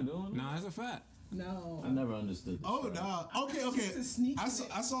 Niggas are Nah, really doing nah, that's a fact. No. I never understood this. Oh no! Okay, okay. Just a sneak I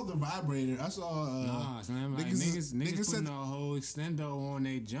saw the vibrator. I saw. Nah, son, like niggas niggas said- putting a whole extendo on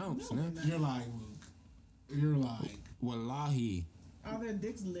their jumps, No, man. they're You're lying, Luke. You're lying. Wallahi. Are their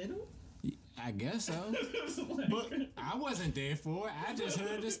dicks little? I guess so. But I wasn't there for it. I just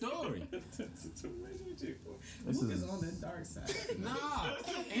heard the story. This Luke is is on the dark side. Nah,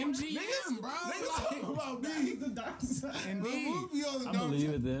 MGM, bro. niggas talking about That me. is the dark side. Indeed. Luke be on the I dark believe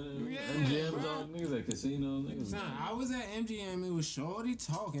side. it then. Yeah, MGM's bro. on niggas at casino. Niggas. Son, I was at MGM. It was Shorty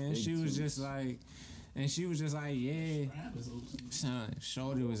talking. She was just like, And she was just like, yeah. Strap is OG. Son,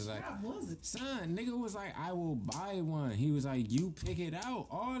 Shorty was like, How was it? son, nigga was like, I will buy one. He was like, you pick it out,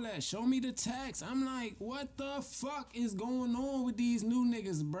 all that. Show me the text. I'm like, what the fuck is going on with these new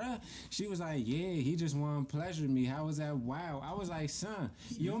niggas, bruh? She was like, yeah, he just want to pleasure me. How was that? Wow. I was like, son,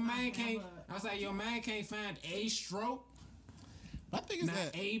 your man can't. I was like, your man can't find a stroke, My thing is not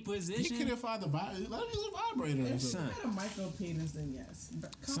that a he position. couldn't find the vibrator. Let him use a vibrator. or If she something. Son. had a micro penis, then yes.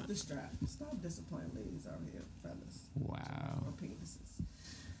 But cop the strap. Stop disappointing ladies out here, fellas. Wow. Or penises.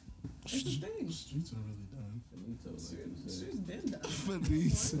 It's a thing. The streets are really done. Finito, like you said. She's been done.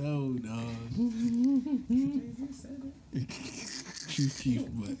 Finito, dog. Jay-Z said it. Chief Keef,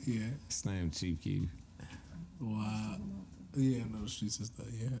 but yeah. Slam Chief Keef. Wow. Yeah, no, the streets is done.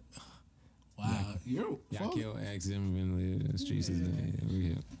 Yeah. Wow. You're Y'all kill ex immigrant live. The streets is dead. We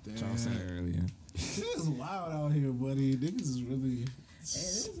hit. Y'all said it earlier. It is wild out here, buddy. Niggas is really. It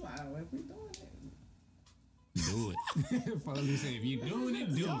is wild. If we doing it. Do it. Police say, if you doing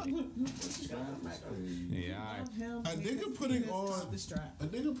it, do it. That's crazy. Yeah, all right. Him, A nigga putting penis, on cop the strap. a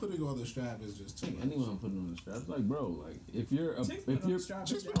nigga putting on the strap is just too much. Anyone putting on the straps, like bro, like if you're a, Chicks put if on you're the strap.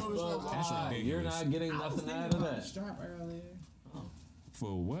 Chicks put on the well, strap. That's why? ridiculous. You're not getting I was nothing thinking out of about the that. strap earlier.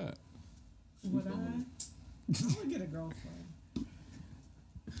 For what? Would I would get a girlfriend.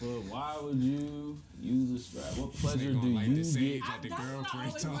 But why would you use a strap? What pleasure Nigga do gonna light you the sage get? at the That's what I girlfriend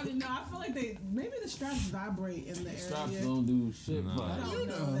always want to talk. know. I feel like maybe the straps vibrate in the Straps area. don't do shit. Nah. for I us. don't You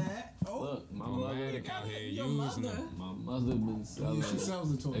know know. that. Oh, Look, my Dramatic mother, out here Your using mother. them. my mother been selling She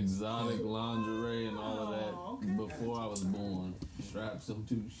sells the toys. exotic lingerie and all of that Oh, okay. before I was born. Straps don't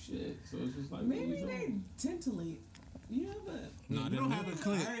do shit. So it's just like, what maybe you they doing? tintillate. You haven't. No, You don't have a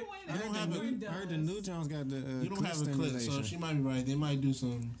clip. I You don't have a. I heard the new Jones got the You don't have a clip, so stimulation. she might be right. They might do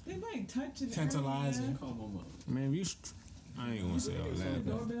some. They might touch it. Tantalizing. Call my mother. Man, you. I ain't gonna say all The that.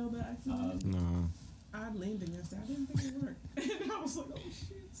 But doorbell by accident. no, I leaned against it. I didn't think it worked. And I was like, oh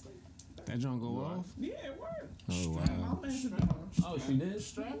shit. It's like, that joint go off. yeah, it worked. Oh My wow. mom answered the door. Oh, she did?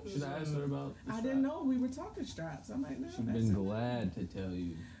 Strap is, Should I ask her about the I strap? didn't know we were talking straps. I'm like, no. She's that's been it. glad to tell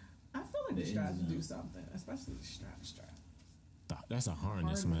you. I feel like The the straps ins and do outs. something, especially the strap. That's a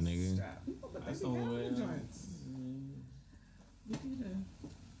harness, my Harness nigga. strap. No, but That's they the be only way. having joints. We need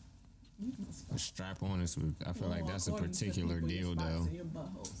A strap on is. I feel like that's a particular deal, though. In your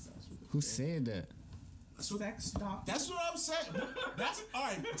butthole, so. Who said that? Sex doctor. That's what I'm saying. That's all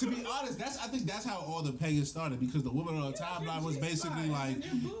right. To be honest, I think that's how all the pagans started because the woman on the timeline was basically like,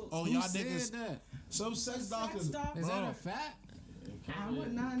 "Oh, Who y'all said niggas." that? Some sex doctors. Is that Bro. a fact? I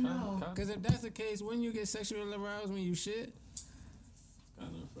would not know. Because if that's the case, when you get sexually aroused when you shit,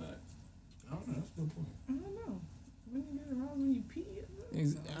 Kind of fact. I don't know. That's a good point. I don't know. When you get around, when you pee.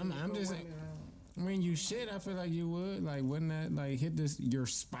 I'm just saying, when you shit, I feel like you would. Like, wouldn't that like hit your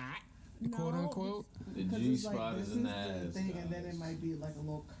spot, quote unquote? The G spot is an ass. Thing, and then it might be like a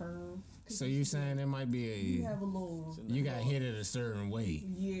little curve. So you saying it might You be have a little. you got hit it a certain way?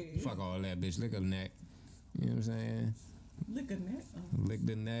 Yeah. Fuck all that, bitch. Lick a neck. You know what I'm saying? Lick a neck. Lick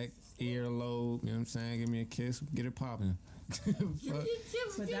the neck, earlobe. You know what I'm saying? Give me a kiss, get it popping. Fuck.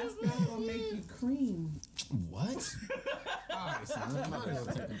 But that's not gonna make you cream. What? Alright, son. I might as well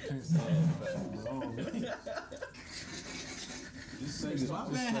take a piss. Just say it. My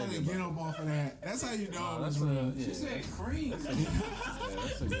man had to get up off of that. That's how you know it was That's real. a, yeah. cream. Yeah,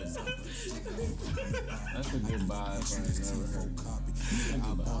 that's a good That's a good vibe I ain't never heard.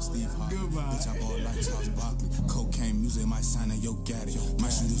 I bought Steve Harvey. Goodbye. Bitch, I bought like Charles Barkley. Cocaine music might sign in your gaddy. My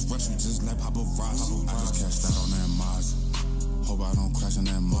shooters rush you just like paparazzi. I just cashed out on that Mars. Hope I don't crash on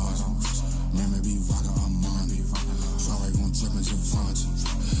that Mars. Memory be rockin' Armani. Sorry, gon' drip in Givenchy.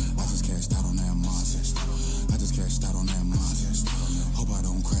 I just cashed out on that Mars. I just cashed out on that Mars. Hope I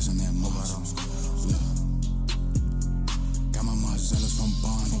don't crash on that Mars. Yeah. Got my Margielas from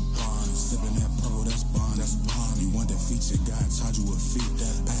Barney. Sippin' that purple, that's Barney. You want that feature, God charge you a fee.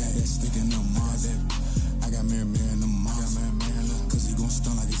 I got that stick in the Mars. I got Mary in the Mars. Cause he gon'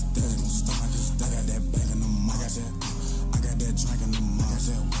 stun like it's dead. I got that bag in the Mars. I got that drink in the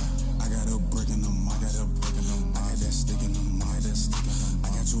Mars. I got a brick in the Mars. I got that stick in the Mars. I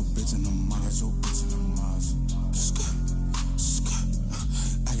got your bitch in the Mars. I got your bitch in the Mars.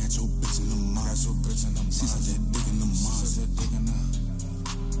 She said that dick in the Mars.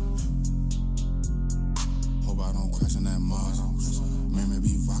 Hope I don't crash on that Mars. Memory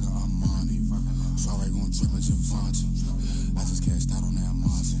be rockin' Armani. Sorry, gon' drip in Givenchy.